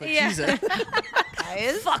hammered, but Yeah. Jesus.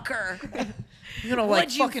 Guys? Fuck her. You know, like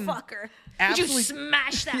Would you fucking. fuck her? Would you absolutely-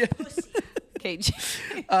 smash that pussy? Okay.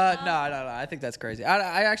 No. I think that's crazy.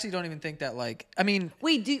 I actually don't even think that, like, I mean,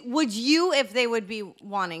 Wait, would you if they would be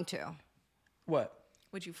wanting to? what?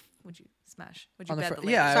 Would you smash? Would you On the bed fr- the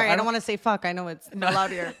lady? yeah, Sorry, I don't don't- want to say fuck. I know it's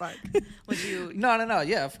allowed here. Fuck. Would you? No.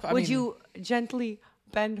 Yeah. Would you gently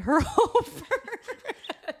bend her over?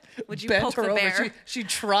 Would you bent poke her the over. bear? She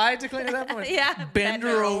tried to clean it up. Yeah, bend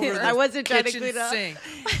her over. I wasn't trying to kitchen clean it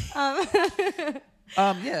up. sink.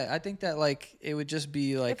 Yeah, I think that like it would just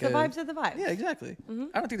be like If the vibes are the vibes. Yeah, exactly.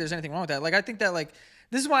 I don't think there's anything wrong with that. Like, I think that like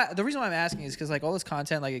this is why the reason why I'm asking is because like all this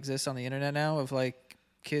content like exists on the internet now of like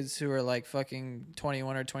kids who are like fucking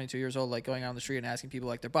 21 or 22 years old, like going out on the street and asking people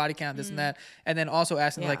like their body count, this and that, and then also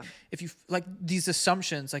asking like if you like these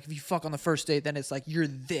assumptions, like if you fuck on the first date, then it's like you're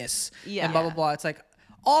this, and blah blah blah. It's like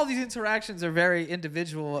all these interactions are very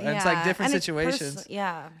individual, and it's like different situations.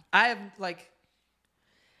 I have like.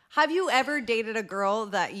 Have you ever dated a girl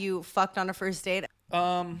that you fucked on a first date?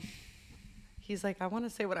 He's like, I want to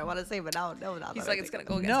say what I want to say, but now, no, He's like, it's gonna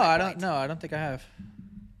go against No, my I don't. point. No, I don't think I have.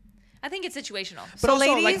 I think it's situational. But So also,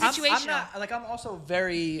 ladies, like, I'm situational. not, like, I'm also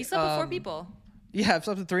very. You slept with 4 people. Yeah, I've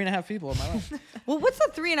slept with 3.5 people in my life. Well, what's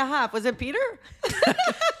the 3.5? Was it Peter?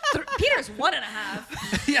 Peter's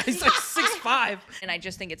 1.5. Yeah, he's like 6'5". And I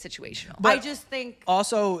just think it's situational. I just think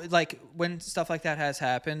Also, like when stuff like that has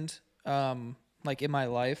happened, like in my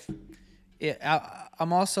life,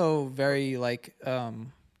 I'm also very like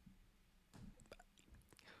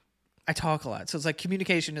I talk a lot, so it's like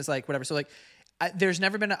communication is like whatever. So like,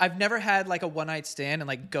 I've never had like a one night stand and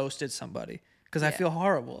like ghosted somebody because I feel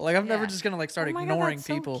horrible. Like I'm never just gonna like start oh my ignoring God, that's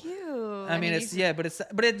people. So cute. I mean, it's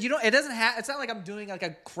you know, it doesn't have. It's not like I'm doing like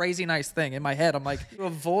a crazy nice thing in my head. I'm like to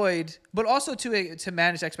avoid, but also to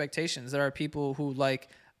manage expectations. There are people who like.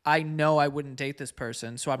 I know I wouldn't date this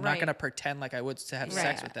person, so I'm not gonna pretend like I would to have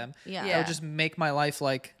sex with them. Yeah. It would just make my life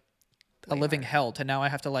like a living hell. To now I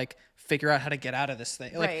have to like figure out how to get out of this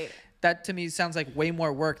thing. Like that to me sounds like way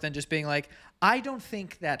more work than just being like, I don't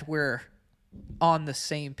think that we're on the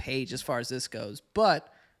same page as far as this goes.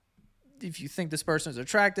 But if you think this person is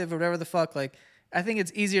attractive or whatever the fuck, like I think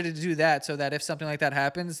it's easier to do that so that if something like that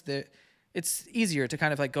happens, it's easier to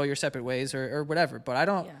kind of like go your separate ways or whatever. But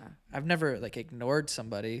I've never like ignored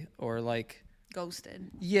somebody or like Ghosted.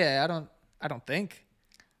 Yeah, I don't think.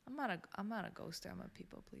 I'm not a ghoster. I'm a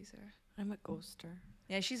people pleaser. I'm a ghoster.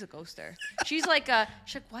 Yeah, she's a ghoster. She's like,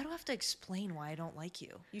 why do I have to explain why I don't like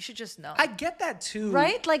you? You should just know. I get that too.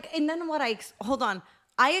 Right? Like, and then what hold on.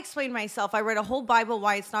 I explained myself. I read a whole Bible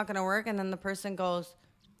why it's not going to work. And then the person goes,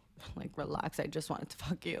 like, relax. I just wanted to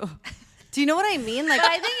fuck you. Do you know what I mean? Like,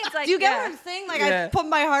 I think it's like, do you get what I'm saying? Like, I put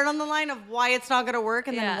my heart on the line of why it's not going to work.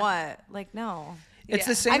 And then what? Like, no. It's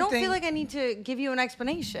the same I don't thing. feel like I need to give you an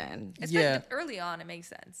explanation. Especially early on, it makes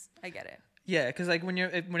sense. I get it. Yeah, because like when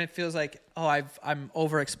it feels like, oh, I'm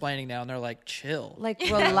over explaining now, and they're like, chill. Like,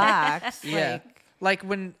 relax. Yeah. Like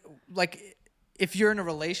when if you're in a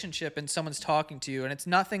relationship and someone's talking to you and it's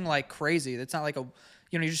nothing like crazy. It's not like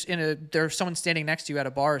you're just there's someone standing next to you at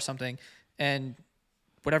a bar or something and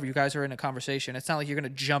whatever, you guys are in a conversation. It's not like you're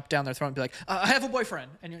going to jump down their throat and be like, I have a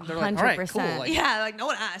boyfriend. And they're like, all right, cool. 100%. Like, Yeah, like no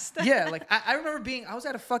one asked. yeah, like I remember I was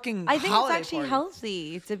at a fucking I think holiday it's actually party.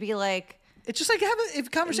 healthy to be like, It's just like have a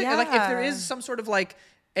conversation. Like if there is some sort of like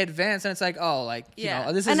advance and it's like, oh, like, you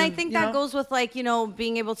know, this is. and I think that goes with like, you know,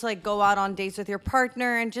 being able to like go out on dates with your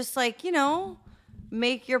partner and just like, you know,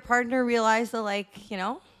 make your partner realize that like, you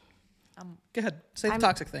know. Go ahead. Say the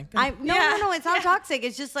toxic thing. Go ahead. No, it's not toxic.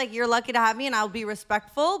 It's just like you're lucky to have me and I'll be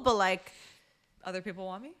respectful, but like Other people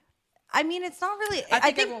want me? I mean, it's not really. I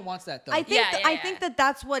think everyone wants that though. I think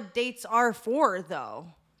that's what dates are for, though.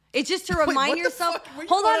 It's just to remind what the yourself. fuck? Were you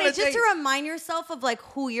Hold going on, on a it's just date? to remind yourself of like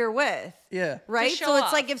who you're with. Yeah. Right. Just show So it's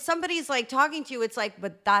off. like if somebody's like talking to you, it's like,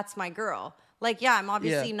 but that's my girl. Like, yeah, I'm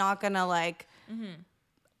obviously not gonna like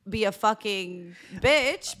be a fucing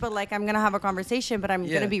bitch, but like I'm gonna have a conversation, but I'm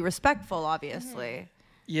gonna be respectful, obviously.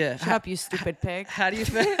 Yeah. Shut up, you stupid pig. How do you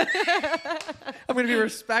think? I'm going to be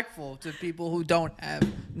respectful to people who don't have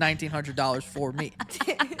 $1,900 for me.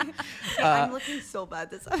 I'm looking so bad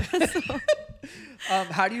this episode.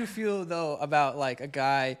 How do you feel though about like a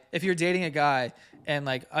guy, if you're dating a guy and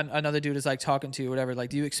like another dude is like talking to you or whatever, like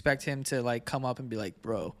do you expect him to like come up and be like,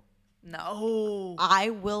 bro? No. I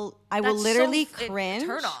will That's literally so- cringe.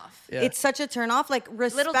 turn off. Yeah. It's such a turn off. Like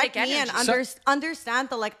Little respect dick me and energy. understand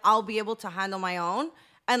that like I'll be able to handle my own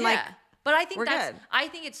and like but I think we're good. I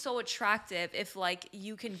think it's so attractive if like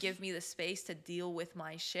you can give me the space to deal with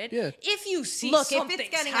my shit. Yeah. If you see Look, if something it's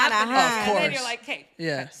getting out of happening, hand. and then Of you're course. like, hey,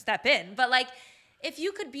 Yeah. step in. But like, if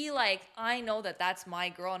you could be like, I know that that's my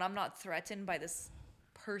girl, and I'm not threatened by this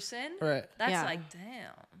person. Right. That's Yeah. like,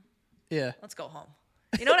 damn. Yeah. Let's go home.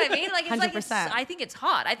 You know what I mean? Like it's like 100%. I think it's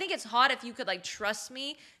hot. I think it's hot if you could like trust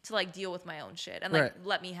me to like deal with my own shit and like Right.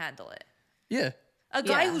 let me handle it. Yeah. A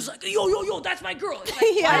guy Yeah. who's like, yo, that's my girl. It's like,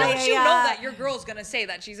 Yeah, why don't yeah, you yeah. know that your girl's gonna say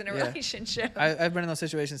that she's in a Yeah. relationship? I've been in those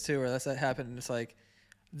situations too where that happened and it's like,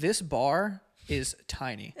 this bar is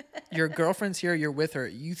tiny. your girlfriend's here, you're with her.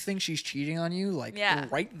 You think she's cheating on you, like Yeah.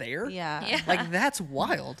 right there? Yeah. Yeah. Like that's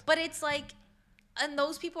wild. But it's like, and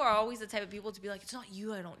those people are always the type of people to be like, it's not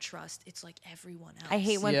you I don't trust. It's like everyone else. I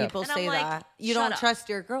hate when Yeah. people And I'm say like, that. You shut don't up. trust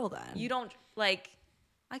your girl then. You don't like.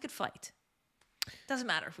 I could fight. Doesn't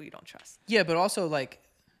matter who you don't trust. Yeah, but also like,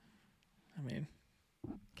 I mean,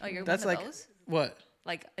 Oh, you're that's one of like those. what?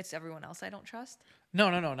 Like it's everyone else I don't trust. No,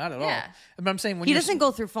 not at all. Yeah. But I'm saying when He you're doesn't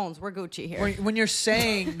go through phones. We're Gucci here. when you're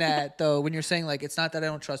saying that though, when you're saying like it's not that I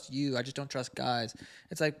don't trust you, I just don't trust guys.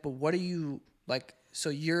 It's like, but what are you like? So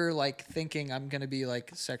you're like thinking I'm gonna be like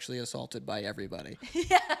sexually assaulted by everybody.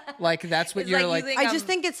 Yeah. Like that's what It's you're like like. you I just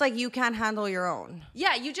think it's like you can't handle your own.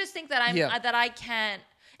 Yeah, you just think that Yeah. that I can't.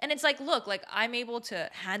 And it's like, look, like I'm able to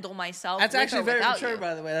handle myself. That's with actually or very without mature, you.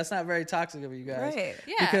 by the way. That's not very toxic of you guys. Right.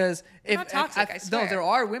 Yeah. Because We're if not toxic, I no, swear. there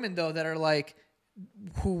are women though that are like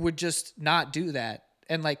who would just not do that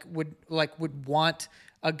and would want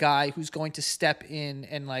a guy who's going to step in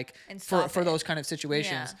and like And for stop it. those kind of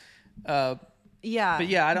situations. Yeah. But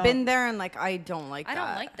yeah, I don't- Been there and like I don't like I that.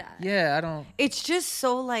 don't like that. Yeah, I don't. It's just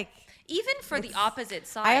so like Even for the opposite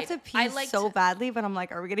side. I have to pee like so badly, but I'm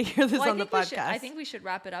like, are we gonna hear this Well, on the podcast? I think we should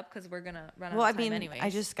wrap it up because we're gonna run out well, I of time mean, anyways. I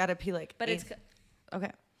just gotta pee like. But it's.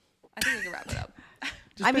 okay. I think we can wrap it up.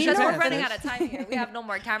 Just I push mean, your Because we're pants. running out of time here. We have no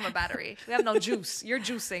more camera battery. We have no juice. You're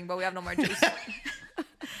juicing, but we have no more juice.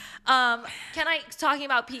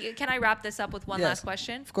 Can I wrap this up with one Yes. last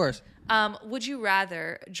question? Of course. Would you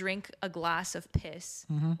rather drink a glass of piss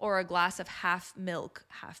Mm-hmm. or a glass of half milk,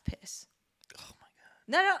 half piss? Oh my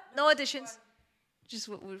god. No additions. Just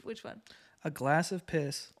which one? A glass of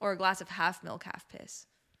piss. Or a glass of half milk, half piss?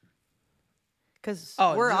 Because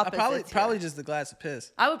Oh, we're th- opposites. probably here. just the glass of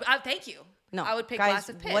piss. I thank you. No, I would pick guys, glass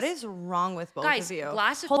of piss. What is wrong with both Guys, of you?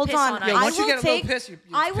 glass of Hold piss on. on Yo, ice. once you get a little piss, it's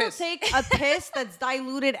I will piss. take a piss that's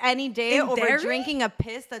diluted any day In over dairy? drinking a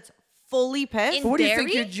piss that's fully pissed. In But what do you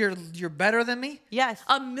think? dairy? You're better than me? Yes.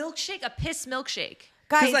 A milkshake, a piss milkshake.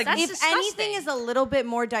 Guys, like- That's if disgusting. anything is a little bit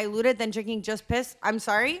more diluted than drinking just piss, I'm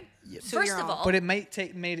sorry. Sue First your of own. all, But it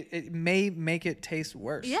may make it taste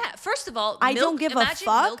worse. yeah. First of all, I milk- don't give a imagine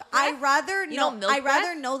fuck. milk I breath. rather You know know. milk I rather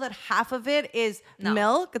breath? know that half of it is No.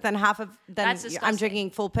 milk than half of That's I'm disgusting.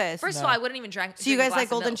 drinking full piss. First of all, I wouldn't even drink. so you drink a guys glass like of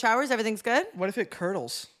golden milk. showers? Everything's good. What if it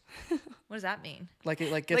curdles? What does that mean? Like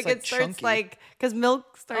it gets Like it starts chunky. like because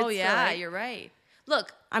milk starts. Oh to, yeah, like- you're right.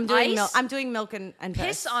 Look, I'm doing ice, milk. I'm doing milk and piss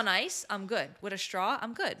piss. on ice. I'm good with a straw.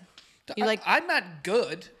 I'm good. You like? I'm not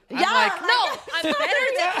good. Yeah, I'm No, I'm better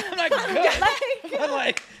than. I'm not good. I'm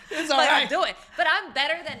like, it's all Like, right. I'll do it. But I'm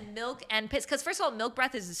better than milk and piss. Because first of all, milk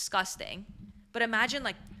breath is disgusting. But imagine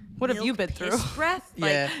like What have milk you been piss through? breath.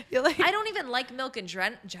 Like, Yeah. You're like- I don't even like milk in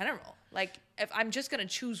general. Like if I'm just gonna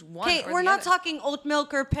choose one. Okay, or we're the not other. talking oat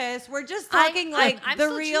milk or piss. We're just talking like I'm the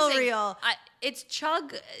still choosing- real. it's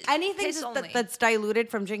chug. Anything piss only. that's diluted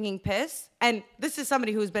from drinking piss, and this is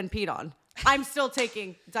somebody who's been peed on. I'm still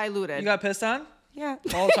taking diluted. You got pissed on yeah.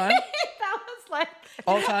 all the time? That was like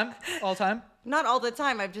All the time? All the time? not all the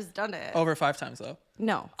time. I've just done it. Over 5 times though.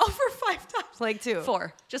 No, over 5 times. like 2.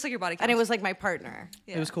 4, just like your body count. And it was like my partner.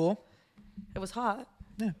 Yeah. It was cool. It was hot.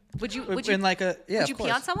 Yeah. Would you? In like a yeah. would of you pee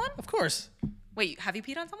course. on someone? Of course. Wait, have you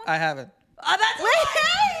peed on someone? I haven't. Oh, that's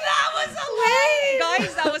that was a lie,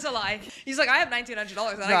 guys. That was a lie. He's like, I have $1,900 and No, I I can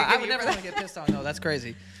would give you never for want that. to get pissed on. No, that's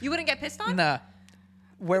crazy. You wouldn't get pissed on? Nah.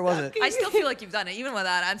 Where was it? I still feel like you've done it, even when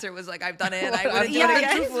that answer was like, I've done it, and I What? wouldn't I've do done it it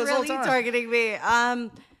again. truthful he's this whole really time. targeting me.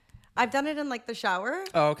 I've done it in like the shower.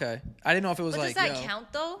 Oh, okay. I didn't know if it was But like. does that yo,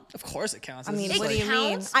 count though? Of course it counts. I It's mean, just what do like- you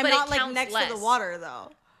mean? counts, I'm but not it like counts next to less. the water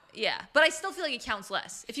though. Yeah, but I still feel like it counts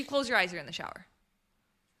less. If you close your eyes, you're in the shower.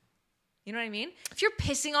 You know what I mean? If you're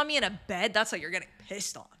pissing on me in a bed, that's like you're getting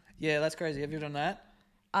pissed on. Yeah, that's crazy. Have you done that?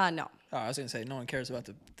 No. Oh, I was gonna say no one cares about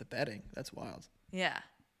the bedding. That's wild. Yeah,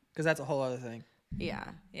 Because that's a whole other thing. Yeah.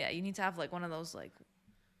 yeah. You need to have like one of those like.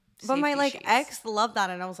 But my safety like sheets. ex loved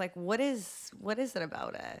that, and I was like, "What is it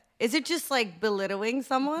about it? Is it just like belittling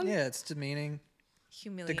someone? Yeah, it's demeaning,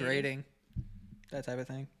 humiliating. degrading, that type of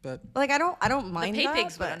thing. But Like I don't The mind pay that.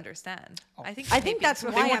 pigs would but understand. Oh. I think. I pay think pigs that's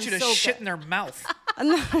would- they why want I'm you to so shit good. in their mouth.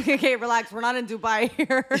 Okay, relax. We're not in Dubai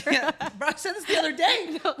here. Yeah, but I said this the other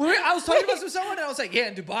day. I was talking about this with someone, and I was like, "Yeah,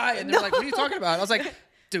 in Dubai," and they're like, "What are you talking about?" I was like,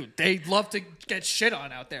 "Dude, they love to get shit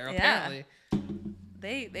on out there. Yeah. Apparently."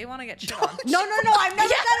 They want to get shit on. No, I've never done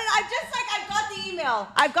it. I'm just like, I've got the email.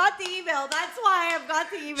 I've got the email. That's why I've got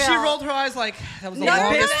the email. She rolled her eyes like that was the No,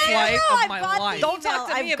 longest flight I've of my got life. the Don't talk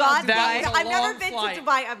email. to me I've about got the Dubai. email. That was a I've never long been flight. to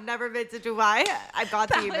Dubai. I've never been to Dubai. I've got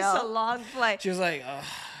the That email. was a long flight. She was like, Ugh.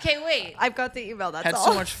 Okay, wait. I've got the email. That's Had all.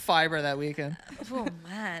 so much fiber that weekend. Oh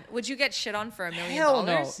man, would you get shit on for $1 million? Hell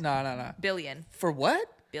no. No. Billion. For what?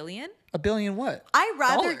 billion. A billion what? I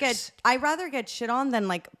rather Dollars. get shit on than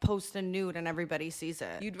like post a nude and everybody sees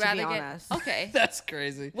it. You'd to rather be get honest. okay. That's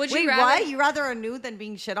crazy. Would Wait, you rather? why? You rather a nude than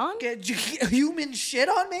being shit on? Get human shit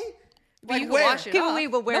on me? But you can where? wash it off. Wait,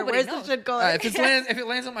 but Nobody where's knows. the shit going? If it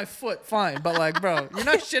lands on my foot, fine. But like, bro, you're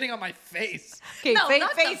not shitting on my face. Okay, No,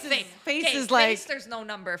 not the face Okay, is like face. There's no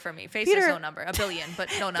number for me. Face. Peter- There's no number. A billion, but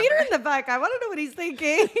no number. Peter in the back. I want to know what he's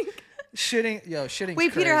thinking. Shitting.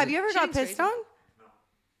 Wait, Peter, have you ever got Shitting's pissed crazy. on? No.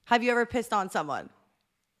 Have you ever pissed on someone?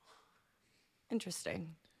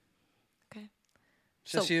 Interesting. Okay.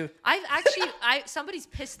 Just so- you. I've somebody's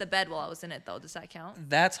pissed the bed while I was in it though. Does that count?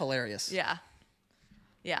 That's hilarious. Yeah.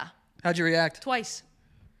 Yeah. How'd you react? Twice.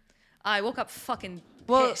 I woke up fucking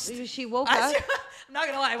Well, pissed. she woke up. I'm not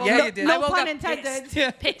gonna lie. I woke Yeah, up, you did. I No woke pun up intended. Pissed.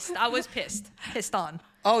 Yeah. Pissed. I was pissed. Pissed on.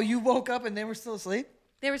 Oh, you woke up and they were still asleep?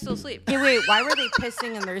 They were still asleep Hey, wait, why were they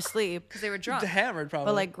pissing in their sleep? because they were drunk. Hammered, probably.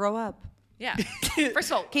 But like, grow up. Yeah. First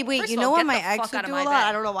of all, Okay, wait, first you of know all, what get my the ex fuck would out of do my a lot? bed.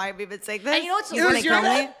 I don't know why I'm even saying this. And you know what's the You wanna worst your kill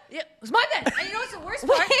part? me? Yeah, it was my bed. And you know what's the worst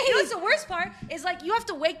part? You know what's the worst part is like you have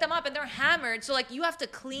to wake them up and they're hammered, so like you have to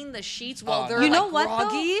clean the sheets while Oh, they're no. You know like what, though?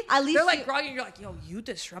 groggy. At least they're like you- groggy, and you're like, yo, you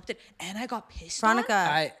disrupted, and I got pissed Veronica, on.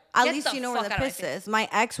 I- at Get least the you know where fuck the out of my piss face. is. My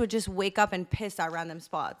ex would just wake up and piss at random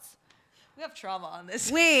spots. We have trauma on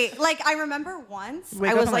this. Wait, like I remember once Wake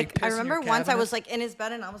I up was and, like, like I piss in your remember once I cabinet? was like in his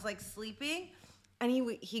bed and I was like sleeping and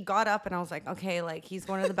he got up and I was like, okay, like he's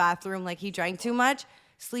going to the bathroom, like he drank too much,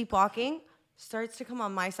 sleepwalking, starts to come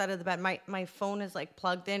on my side of the bed. My phone is like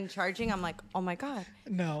plugged in, charging. I'm like, oh my God,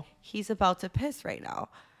 No. he's about to piss right now.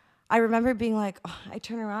 I remember being like, oh, I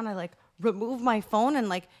turn around, I like remove my phone and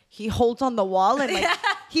like he holds on the wall and like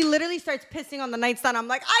he literally starts pissing on the nightstand. I'm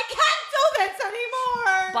like, I can't do this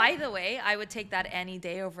anymore. By the way, I would take that any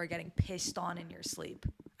day over getting pissed on in your sleep.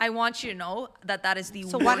 I want you to know that that is the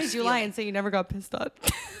So worst why did you lie feeling. and say you never got pissed on?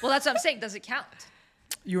 Well, that's what I'm saying. Does it count?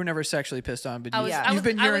 You were never sexually pissed on, but I was, you've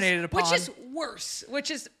been urinated upon. Which is worse.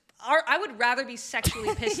 I would rather be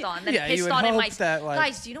sexually pissed on than Yeah, you pissed would on in my hope that, like-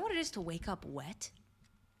 Guys, do you know what it is to wake up wet?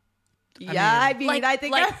 Yeah, I mean, I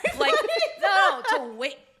think like everybody no, to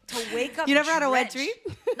wake up. You never had a wet drenched.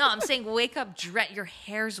 dream? No, I'm saying wake up drenched. Your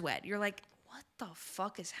hair's wet. You're like, what the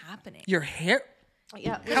fuck is happening? Your hair?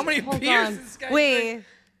 Yeah. How many hold beers on. this guy Wait, drink?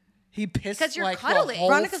 He pissed 'Cause you're like cuddling. the whole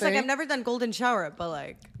Veronica's thing. like, I've never done golden shower, but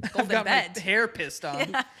like, I've Golden got bed. my hair pissed on.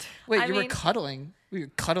 Yeah. Wait, I you were mean- cuddling? We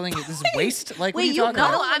were cuddling at this waist? Like, what are wait, you you talking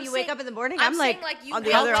cuddle about? when I'm you wake saying- up in the morning? I'm like, saying, like you on the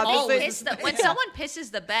when other you opposite. piss when someone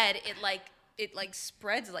pisses the bed, it like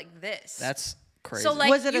spreads like this. That's crazy. So like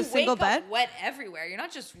Was it a you single wake up bed? wet everywhere. You're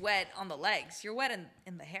not just wet on the legs. You're wet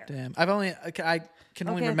in the hair. Damn. I can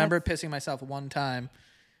only Okay, remember pissing myself one time.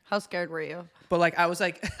 How scared were you? But like I was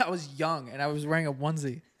young and I was wearing a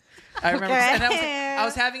onesie. I remember, Okay. and I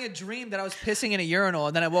was having a dream that I was pissing in a urinal,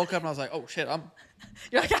 and then I woke up and I was like, "Oh shit!"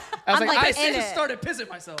 You're like, I was I'm, like, like, I in just it. started pissing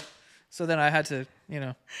myself. So then I had to,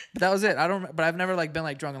 but that was it. But I've never like been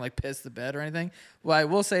like drunk and like pissed the bed or anything. What I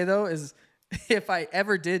will say though is, if I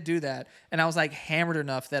ever did do that and I was like hammered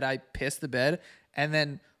enough that I pissed the bed, and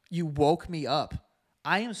then you woke me up,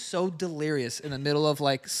 I am so delirious in the middle of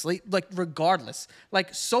like sleep, like regardless,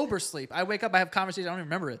 like sober sleep. I wake up, I have conversations, I don't even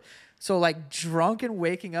remember it. So like drunk and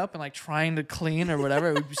waking up and like trying to clean or whatever,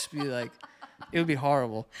 it would just be like, it would be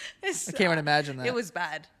horrible. I can't even imagine that. It was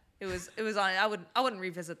bad. It was on. I wouldn't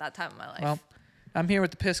revisit that time of my life. Well, I'm here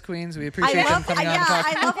with the Piss Queens. We appreciate I them love, coming on yeah, to talk.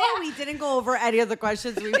 I love how we didn't go over any of the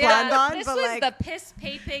questions we planned on, this but was like, the Piss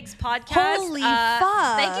Pay Pigs podcast. Holy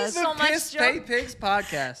Thank you fuck. so The much, Piss Joe. Pay Pigs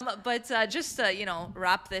podcast. But just to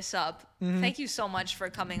wrap this up, thank you so much for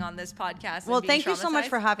coming on this podcast. well, and being thank you so much traumatized.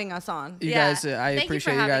 for having us on. You Yeah. guys, I Thank you for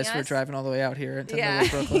appreciate you having guys for us. driving all the way out here to Yeah,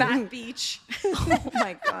 middle of Brooklyn. Bath Beach, Oh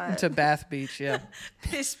my God. To Bath Beach, yeah.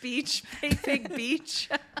 Piss Beach, Pay Pig Beach.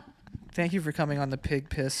 Thank you for coming on the Pig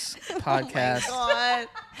Piss podcast. God.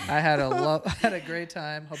 I had a great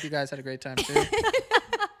time. Hope you guys had a great time too.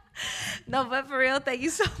 No, but for real, thank you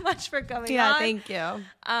so much for coming Yeah, on. thank you.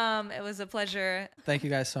 It was a pleasure. Thank you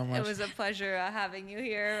guys so much. It was a pleasure having you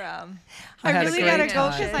here. I had I a really great gotta go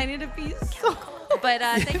time. because I need to pee so But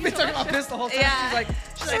thank We've you been so talking much. about piss the whole time. Yeah.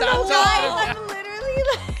 She's like, I don't know why. I'm literally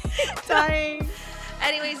like dying.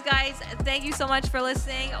 Anyways, guys, thank you so much for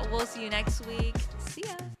listening. We'll see you next week. See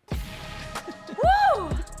ya. Woo!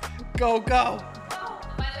 Go, go.